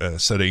apart a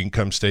set of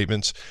income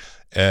statements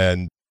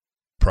and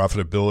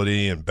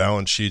profitability and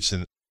balance sheets,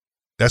 and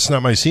that's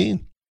not my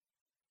scene.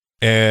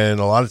 And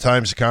a lot of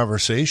times the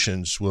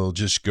conversations will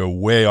just go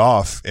way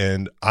off,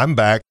 and I'm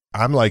back.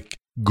 I'm like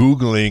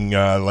Googling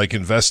like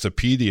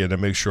Investopedia to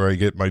make sure I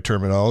get my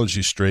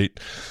terminology straight.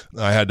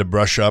 I had to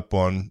brush up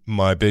on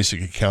my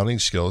basic accounting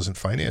skills and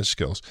finance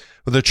skills.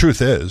 But the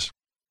truth is,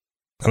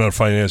 I'm not a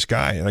finance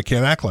guy, and I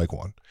can't act like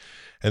one.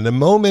 And the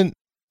moment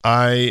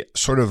I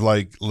sort of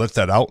like let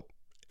that out,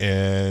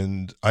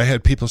 and I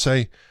had people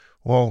say,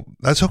 well,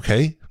 that's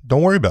okay.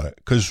 Don't worry about it,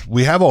 because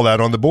we have all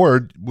that on the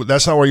board.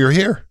 That's not why you're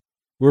here.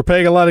 We're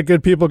paying a lot of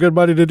good people good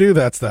money to do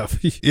that stuff.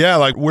 Yeah,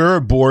 like we're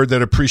a board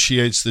that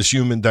appreciates this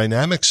human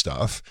dynamic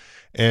stuff,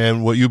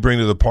 and what you bring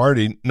to the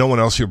party, no one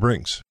else here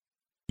brings.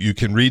 You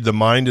can read the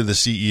mind of the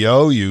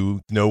CEO.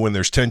 You know when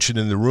there's tension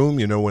in the room.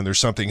 You know when there's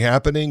something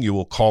happening. You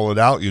will call it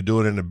out. You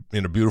do it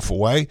in a beautiful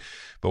way.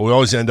 But we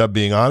always end up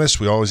being honest.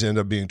 We always end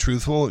up being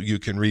truthful. You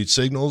can read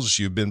signals.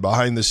 You've been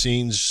behind the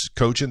scenes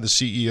coaching the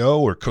CEO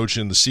or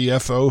coaching the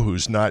CFO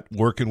who's not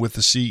working with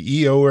the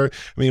CEO.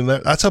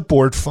 That's a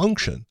board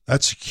function.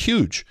 That's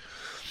huge.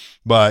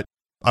 But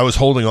I was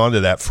holding on to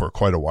that for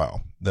quite a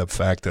while. The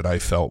fact that I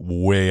felt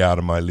way out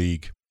of my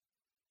league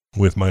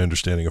with my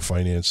understanding of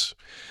finance.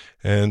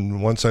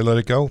 And once I let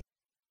it go,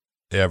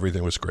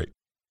 everything was great.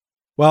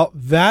 Well,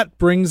 that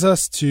brings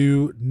us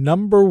to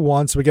number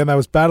 1. So again, that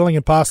was Battling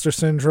Imposter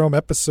Syndrome,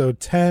 episode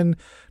 10.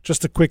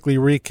 Just to quickly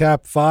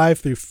recap, 5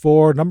 through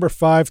 4. Number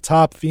 5,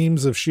 top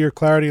themes of sheer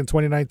clarity in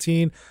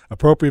 2019,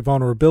 appropriate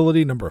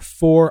vulnerability. Number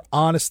 4,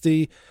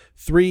 honesty.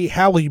 3,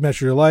 how will you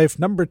measure your life?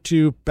 Number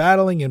 2,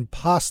 battling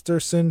imposter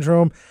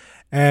syndrome.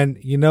 And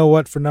you know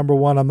what? For number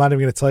 1, I'm not even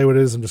going to tell you what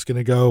it is. I'm just going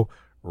to go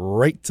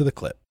right to the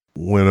clip.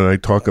 When I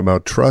talk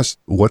about trust,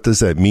 what does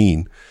that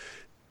mean?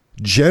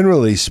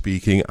 Generally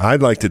speaking,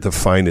 I'd like to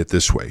define it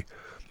this way.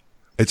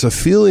 It's a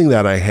feeling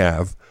that I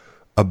have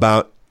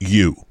about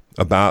you,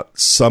 about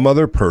some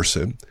other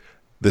person.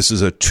 This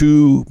is a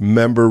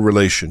 2-member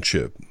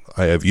relationship.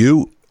 I have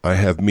you, I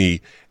have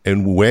me.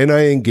 And when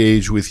I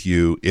engage with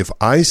you, if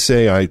I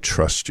say I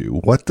trust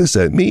you, what does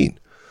that mean?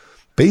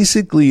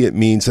 Basically, it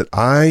means that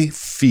I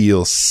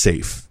feel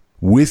safe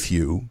with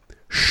you,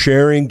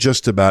 sharing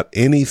just about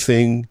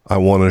anything I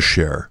want to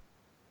share.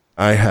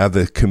 I have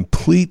a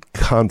complete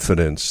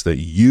confidence that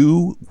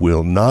you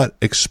will not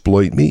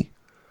exploit me.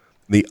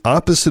 The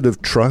opposite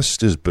of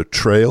trust is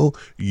betrayal.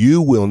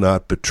 You will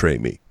not betray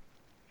me.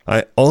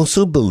 I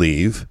also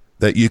believe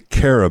that you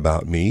care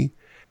about me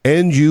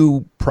and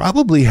you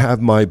probably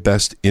have my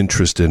best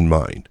interest in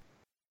mind.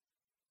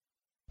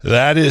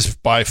 That is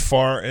by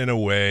far and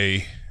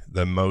away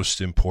the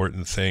most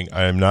important thing.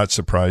 I am not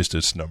surprised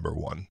it's number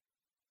 1.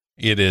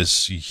 It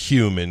is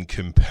human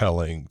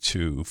compelling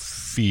to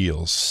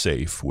feel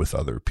safe with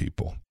other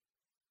people.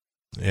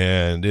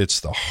 And it's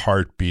the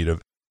heartbeat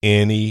of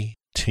any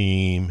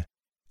team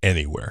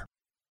anywhere.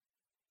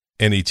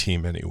 Any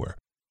team anywhere.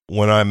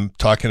 When I'm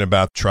talking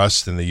about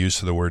trust and the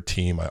use of the word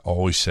team, I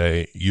always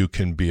say you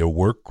can be a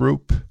work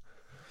group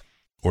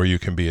or you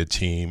can be a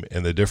team.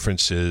 And the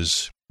difference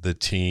is the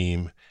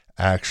team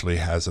actually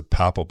has a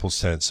palpable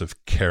sense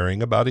of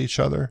caring about each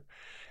other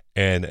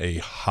and a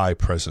high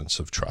presence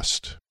of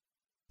trust,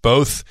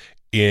 both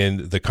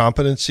in the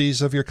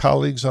competencies of your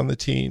colleagues on the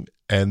team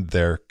and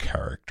their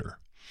character.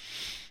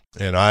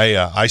 And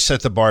I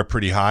set the bar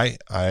pretty high.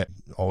 I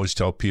always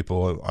tell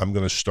people I'm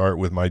going to start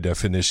with my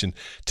definition.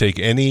 Take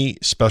any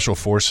special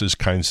forces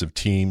kinds of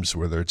teams,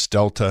 whether it's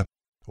Delta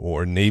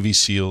or Navy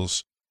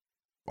SEALs,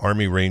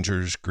 Army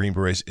Rangers, Green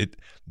Berets.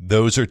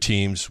 Those are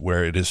teams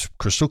where it is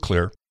crystal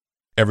clear.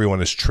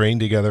 Everyone is trained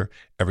together.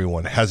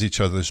 Everyone has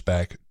each other's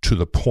back to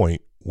the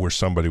point where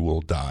somebody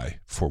will die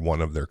for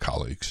one of their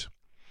colleagues.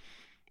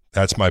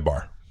 That's my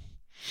bar.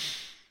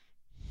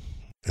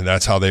 And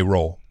that's how they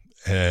roll.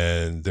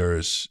 And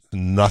there's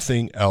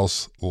nothing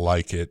else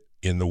like it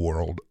in the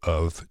world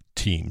of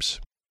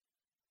teams.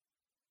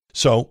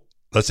 So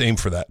let's aim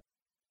for that.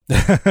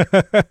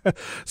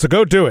 So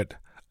go do it.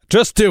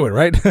 Just do it,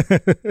 right?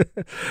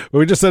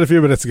 We just said a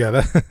few minutes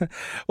ago.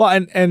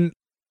 Well, and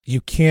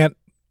you can't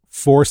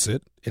force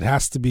it. It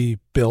has to be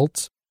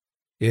built.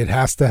 It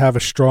has to have a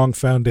strong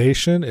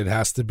foundation. It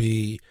has to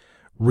be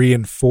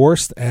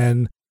reinforced.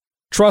 And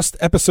trust,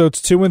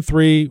 episodes 2 and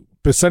 3,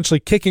 essentially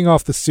kicking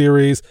off the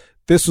series.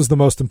 This was the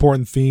most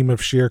important theme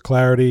of sheer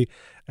clarity.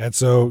 And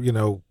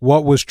so,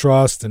 what was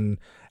trust and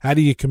how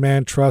do you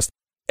command trust?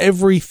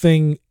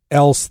 Everything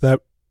else that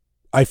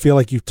I feel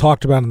like you've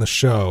talked about in the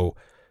show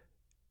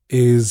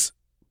is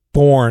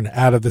born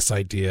out of this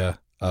idea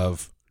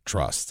of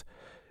trust.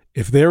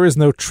 If there is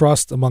no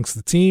trust amongst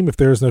the team, if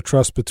there is no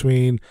trust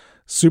between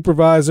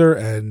supervisor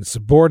and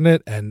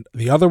subordinate and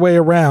the other way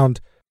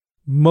around,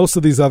 most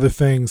of these other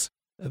things,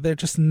 they're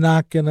just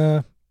not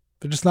gonna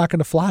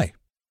fly.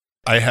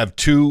 I have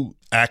 2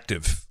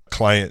 active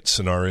client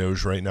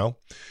scenarios right now,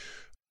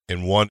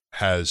 and one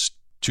has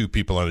 2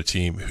 people on a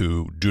team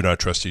who do not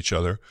trust each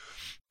other.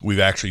 We've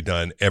actually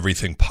done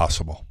everything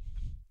possible,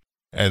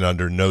 and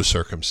under no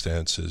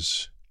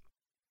circumstances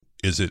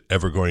is it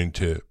ever going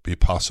to be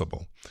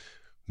possible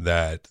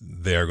that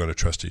they're going to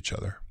trust each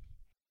other.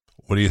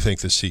 What do you think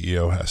the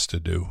CEO has to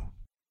do?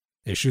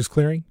 Issues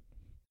clearing?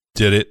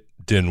 Did it?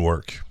 Didn't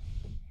work.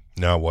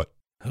 Now what?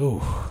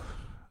 Oh,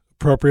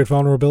 appropriate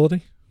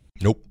vulnerability?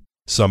 Nope.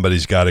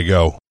 Somebody's got to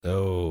go.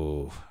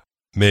 Oh.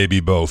 Maybe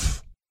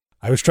both.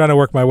 I was trying to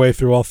work my way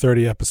through all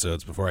 30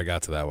 episodes before I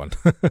got to that one.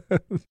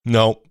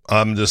 No,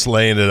 I'm just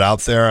laying it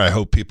out there. I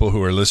hope people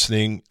who are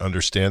listening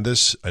understand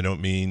this. I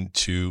don't mean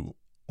to,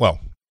 well,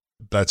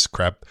 that's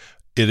crap.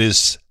 It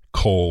is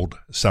cold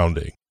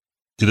sounding.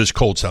 It is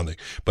cold sounding.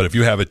 But if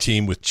you have a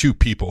team with 2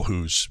 people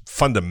whose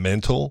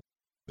fundamental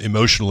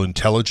emotional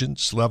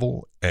intelligence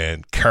level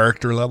and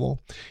character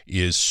level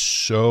is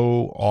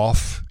so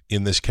off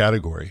in this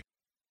category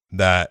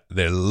that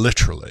they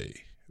literally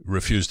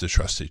refuse to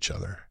trust each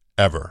other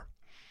ever,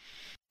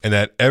 and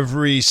that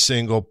every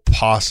single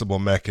possible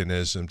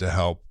mechanism to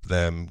help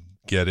them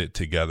get it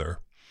together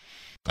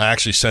I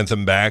actually sent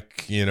them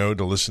back,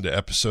 to listen to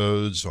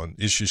episodes on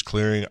issues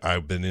clearing.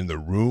 I've been in the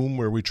room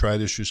where we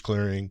tried issues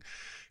clearing,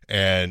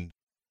 and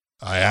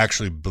I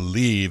actually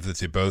believe that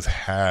they both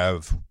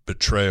have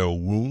betrayal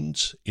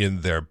wounds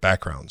in their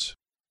backgrounds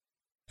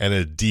and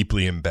are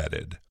deeply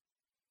embedded.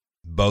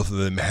 Both of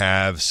them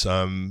have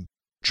some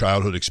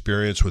childhood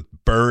experience with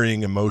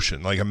burying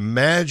emotion. Like,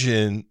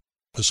 imagine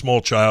a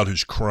small child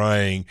who's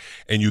crying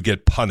and you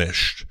get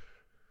punished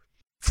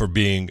for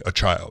being a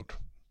child,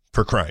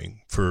 for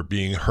crying, for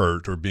being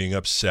hurt or being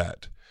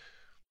upset.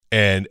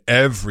 And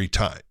every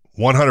time,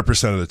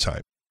 100% of the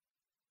time,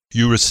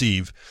 you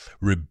receive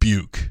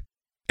rebuke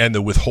and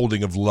the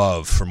withholding of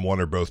love from one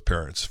or both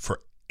parents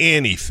for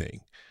anything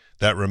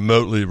that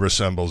remotely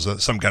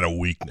resembles some kind of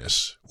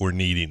weakness or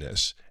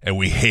neediness. And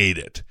we hate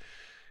it.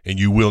 And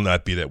you will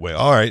not be that way.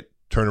 All right,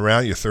 turn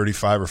around, you're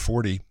 35 or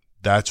 40.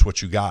 That's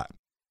what you got.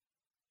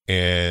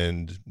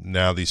 And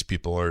now these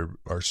people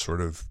are sort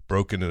of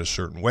broken in a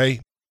certain way.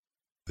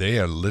 They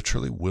are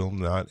literally will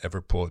not ever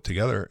pull it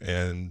together,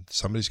 and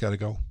somebody's got to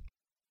go.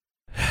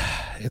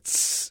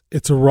 It's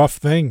a rough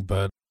thing,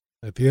 but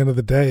at the end of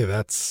the day,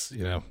 that's,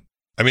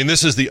 I mean,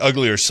 this is the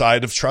uglier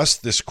side of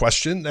trust, this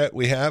question that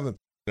we have.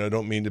 I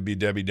don't mean to be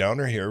Debbie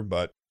Downer here,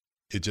 but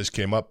it just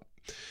came up.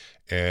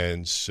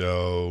 And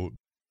so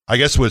I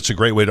guess what's a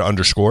great way to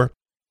underscore,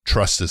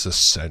 trust is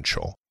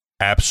essential,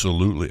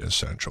 absolutely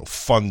essential,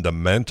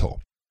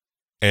 fundamental.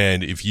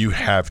 And if you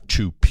have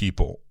two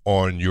people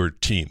on your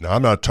team, now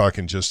I'm not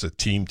talking just a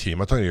team,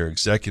 I'm talking your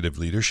executive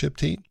leadership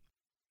team,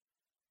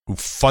 who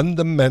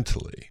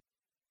fundamentally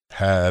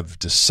have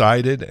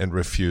decided and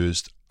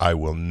refused, I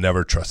will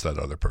never trust that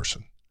other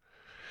person.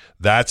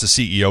 That's a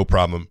CEO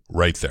problem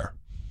right there.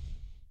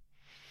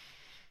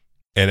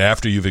 And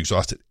after you've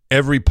exhausted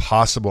every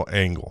possible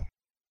angle,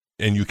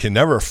 and you can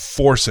never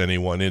force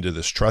anyone into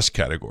this trust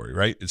category,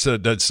 right?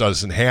 That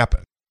doesn't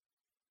happen.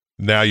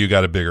 Now you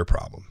got a bigger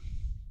problem.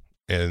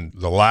 And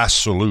the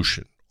last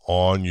solution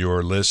on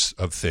your list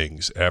of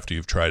things after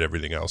you've tried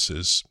everything else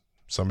is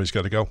somebody's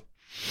got to go.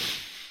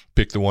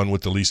 Pick the one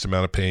with the least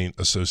amount of pain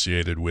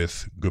associated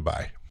with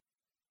goodbye.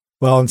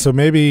 Well, and so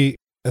maybe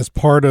as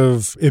part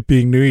of it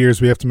being New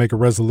Year's, we have to make a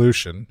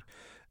resolution.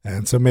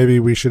 And so maybe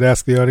we should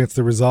ask the audience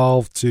to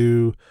resolve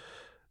to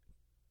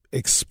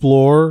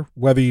explore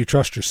whether you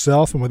trust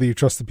yourself and whether you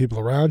trust the people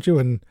around you.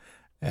 And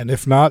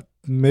if not,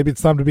 maybe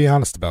it's time to be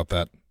honest about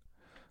that.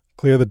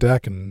 Clear the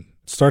deck and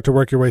start to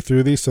work your way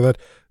through these so that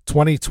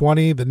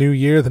 2020, the new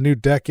year, the new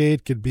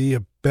decade, could be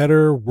a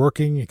better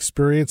working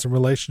experience and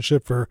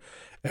relationship for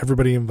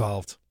everybody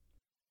involved.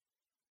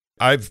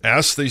 I've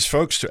asked these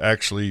folks to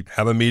actually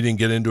have a meeting,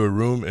 get into a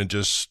room, and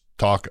just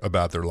talk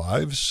about their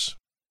lives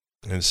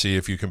and see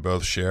if you can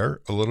both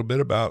share a little bit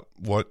about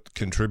what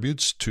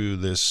contributes to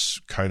this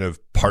kind of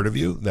part of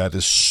you that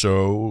is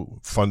so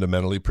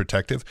fundamentally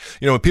protective.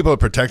 When people are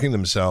protecting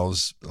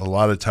themselves, a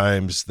lot of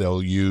times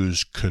they'll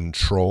use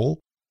control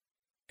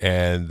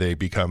and they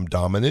become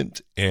dominant,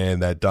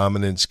 and that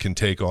dominance can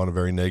take on a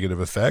very negative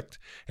effect.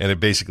 And it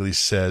basically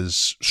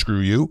says,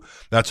 screw you.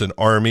 That's an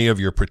army of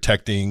your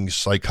protecting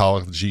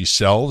psychology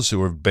selves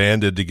who have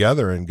banded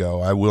together and go,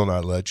 I will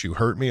not let you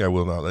hurt me. I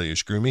will not let you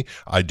screw me.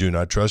 I do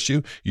not trust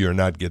you. You're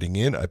not getting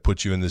in. I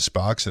put you in this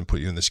box and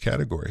put you in this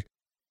category.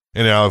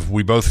 And now if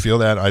we both feel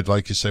that, I'd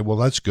like to say, well,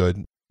 that's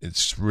good.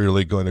 It's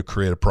really going to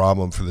create a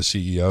problem for the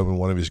CEO, and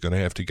one of you is going to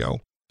have to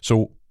go.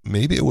 So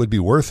maybe it would be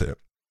worth it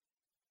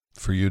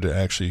for you to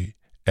actually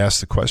ask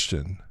the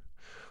question,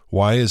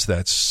 why is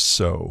that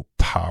so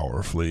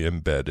powerfully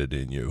embedded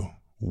in you?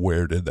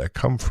 Where did that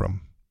come from?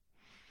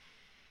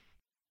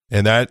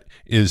 And that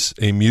is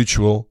a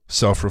mutual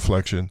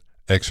self-reflection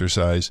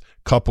exercise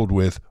coupled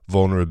with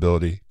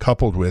vulnerability,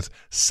 coupled with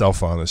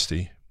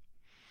self-honesty,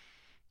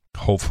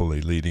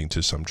 hopefully leading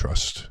to some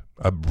trust,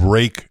 a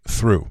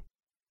breakthrough.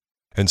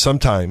 And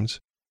sometimes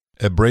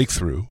a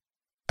breakthrough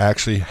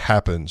actually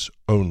happens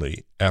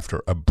only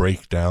after a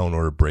breakdown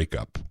or a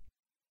breakup.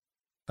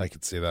 I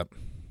can see that.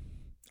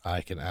 I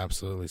can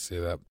absolutely see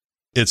that.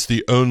 It's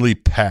the only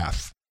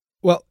path.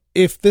 Well,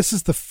 if this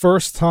is the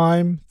first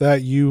time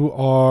that you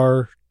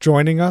are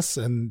joining us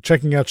and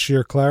checking out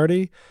Sheer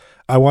Clarity,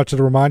 I want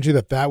to remind you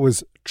that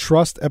was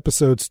Trust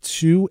episodes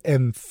 2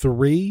 and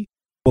 3.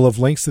 We'll have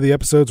links to the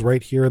episodes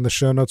right here in the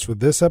show notes for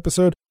this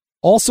episode.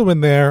 Also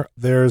in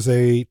there's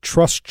a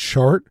trust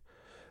chart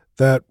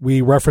that we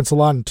reference a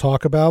lot and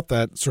talk about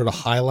that sort of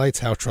highlights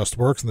how trust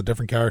works and the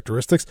different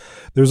characteristics.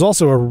 There's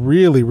also a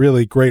really,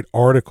 really great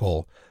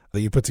article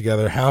that you put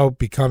together, How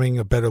Becoming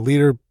a Better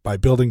Leader by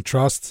Building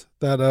Trust,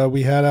 that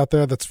we had out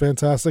there. That's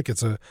fantastic.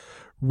 It's a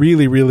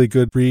really, really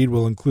good read.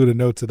 We'll include a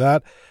note to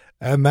that.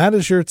 And that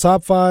is your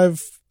top 5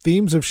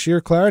 themes of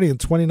Sheer Clarity in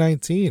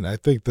 2019. I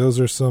think those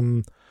are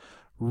some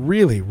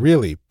really,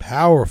 really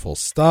powerful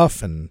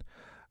stuff. And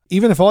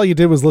even if all you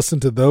did was listen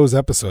to those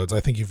episodes, I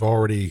think you've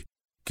already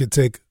could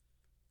take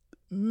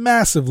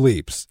massive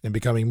leaps in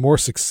becoming more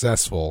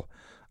successful,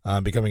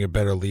 becoming a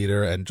better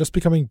leader, and just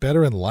becoming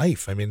better in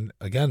life. I mean,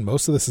 again,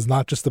 most of this is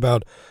not just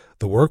about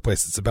the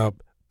workplace. It's about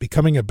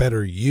becoming a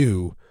better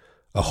you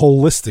a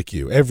holistic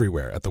you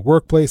everywhere, at the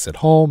workplace, at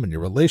home, in your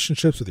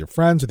relationships with your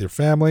friends, with your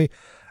family.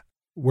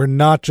 We're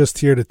not just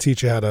here to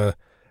teach you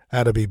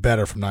how to be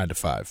better from 9 to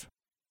 5.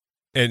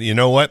 And you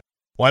know what?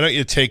 Why don't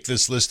you take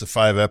this list of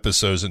 5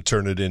 episodes and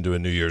turn it into a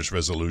New Year's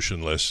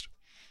resolution list?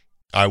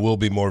 I will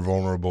be more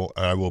vulnerable.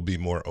 I will be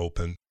more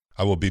open.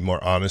 I will be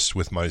more honest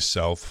with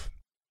myself.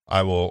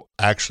 I will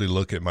actually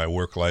look at my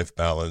work-life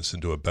balance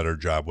and do a better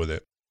job with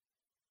it.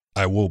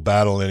 I will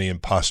battle any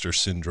imposter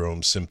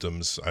syndrome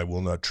symptoms. I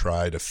will not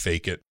try to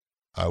fake it.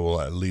 I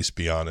will at least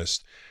be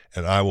honest,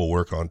 and I will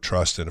work on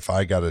trust. And if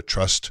I got a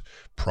trust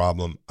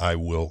problem, I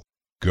will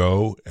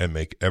go and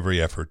make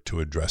every effort to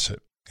address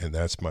it. And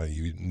that's my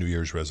New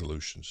Year's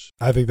resolutions.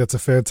 I think that's a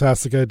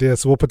fantastic idea.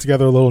 So we'll put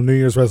together a little New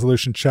Year's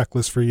resolution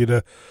checklist for you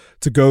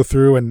to go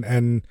through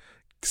and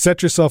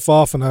set yourself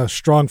off on a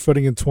strong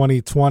footing in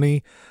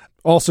 2020.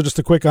 Also, just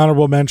a quick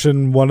honorable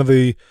mention, one of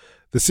the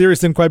series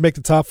didn't quite make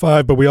the top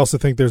 5, but we also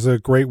think there's a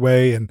great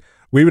way, and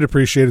we would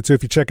appreciate it too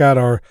if you check out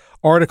our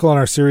article on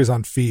our series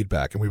on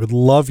feedback. And we would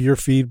love your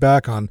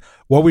feedback on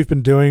what we've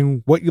been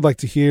doing, what you'd like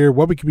to hear,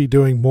 what we could be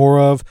doing more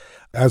of.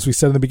 As we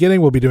said in the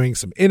beginning, we'll be doing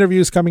some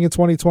interviews coming in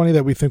 2020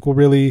 that we think will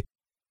really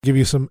give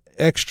you some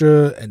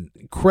extra and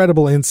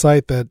incredible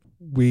insight that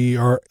we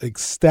are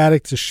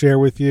ecstatic to share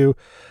with you.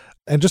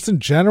 And just in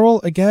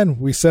general, again,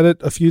 we said it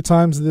a few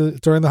times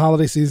during the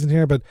holiday season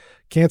here, but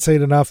can't say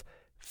it enough.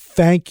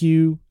 Thank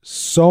you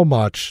so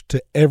much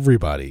to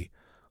everybody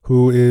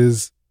who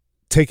is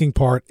taking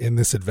part in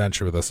this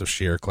adventure with us of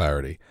Sheer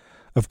Clarity.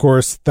 Of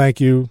course,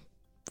 thank you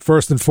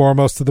first and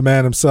foremost to the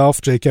man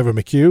himself, J. Kevin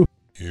McHugh.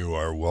 You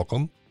are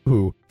welcome.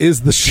 Who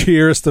is the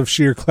sheerest of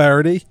Sheer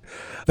Clarity.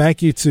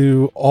 Thank you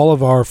to all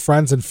of our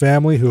friends and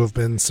family who have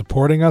been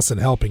supporting us and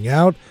helping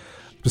out,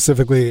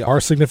 specifically our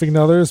significant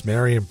others,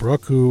 Mary and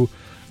Brooke, who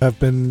have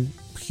been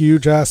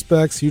huge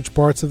aspects, huge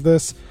parts of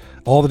this.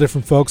 All the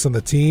different folks on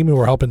the team who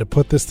are helping to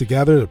put this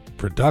together, the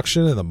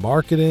production and the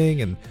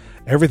marketing and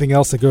everything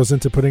else that goes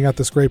into putting out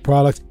this great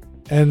product.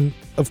 And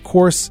of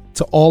course,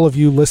 to all of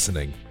you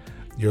listening,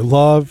 your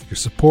love, your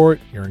support,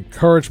 your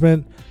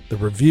encouragement, the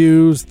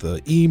reviews, the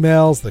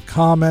emails, the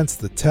comments,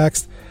 the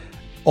text,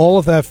 all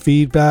of that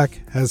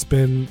feedback has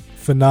been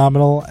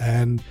phenomenal.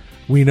 And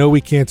we know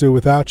we can't do it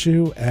without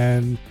you.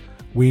 And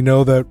we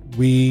know that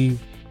we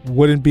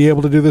wouldn't be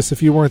able to do this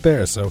if you weren't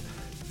there. So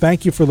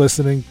thank you for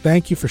listening.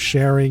 Thank you for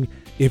sharing.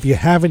 If you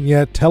haven't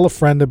yet, tell a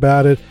friend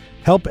about it.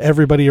 Help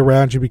everybody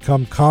around you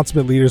become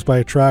consummate leaders by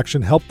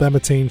attraction. Help them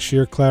attain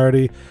sheer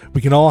clarity. We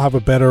can all have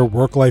a better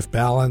work-life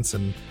balance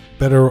and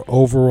better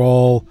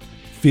overall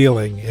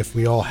feeling if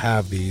we all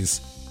have these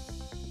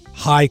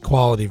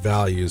high-quality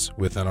values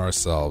within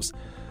ourselves.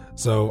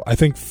 So I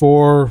think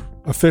for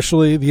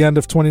officially the end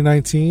of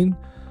 2019,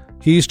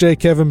 he's J.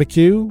 Kevin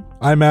McHugh.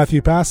 I'm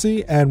Matthew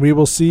Passy, and we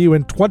will see you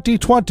in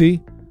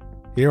 2020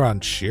 here on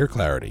Sheer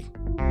Clarity.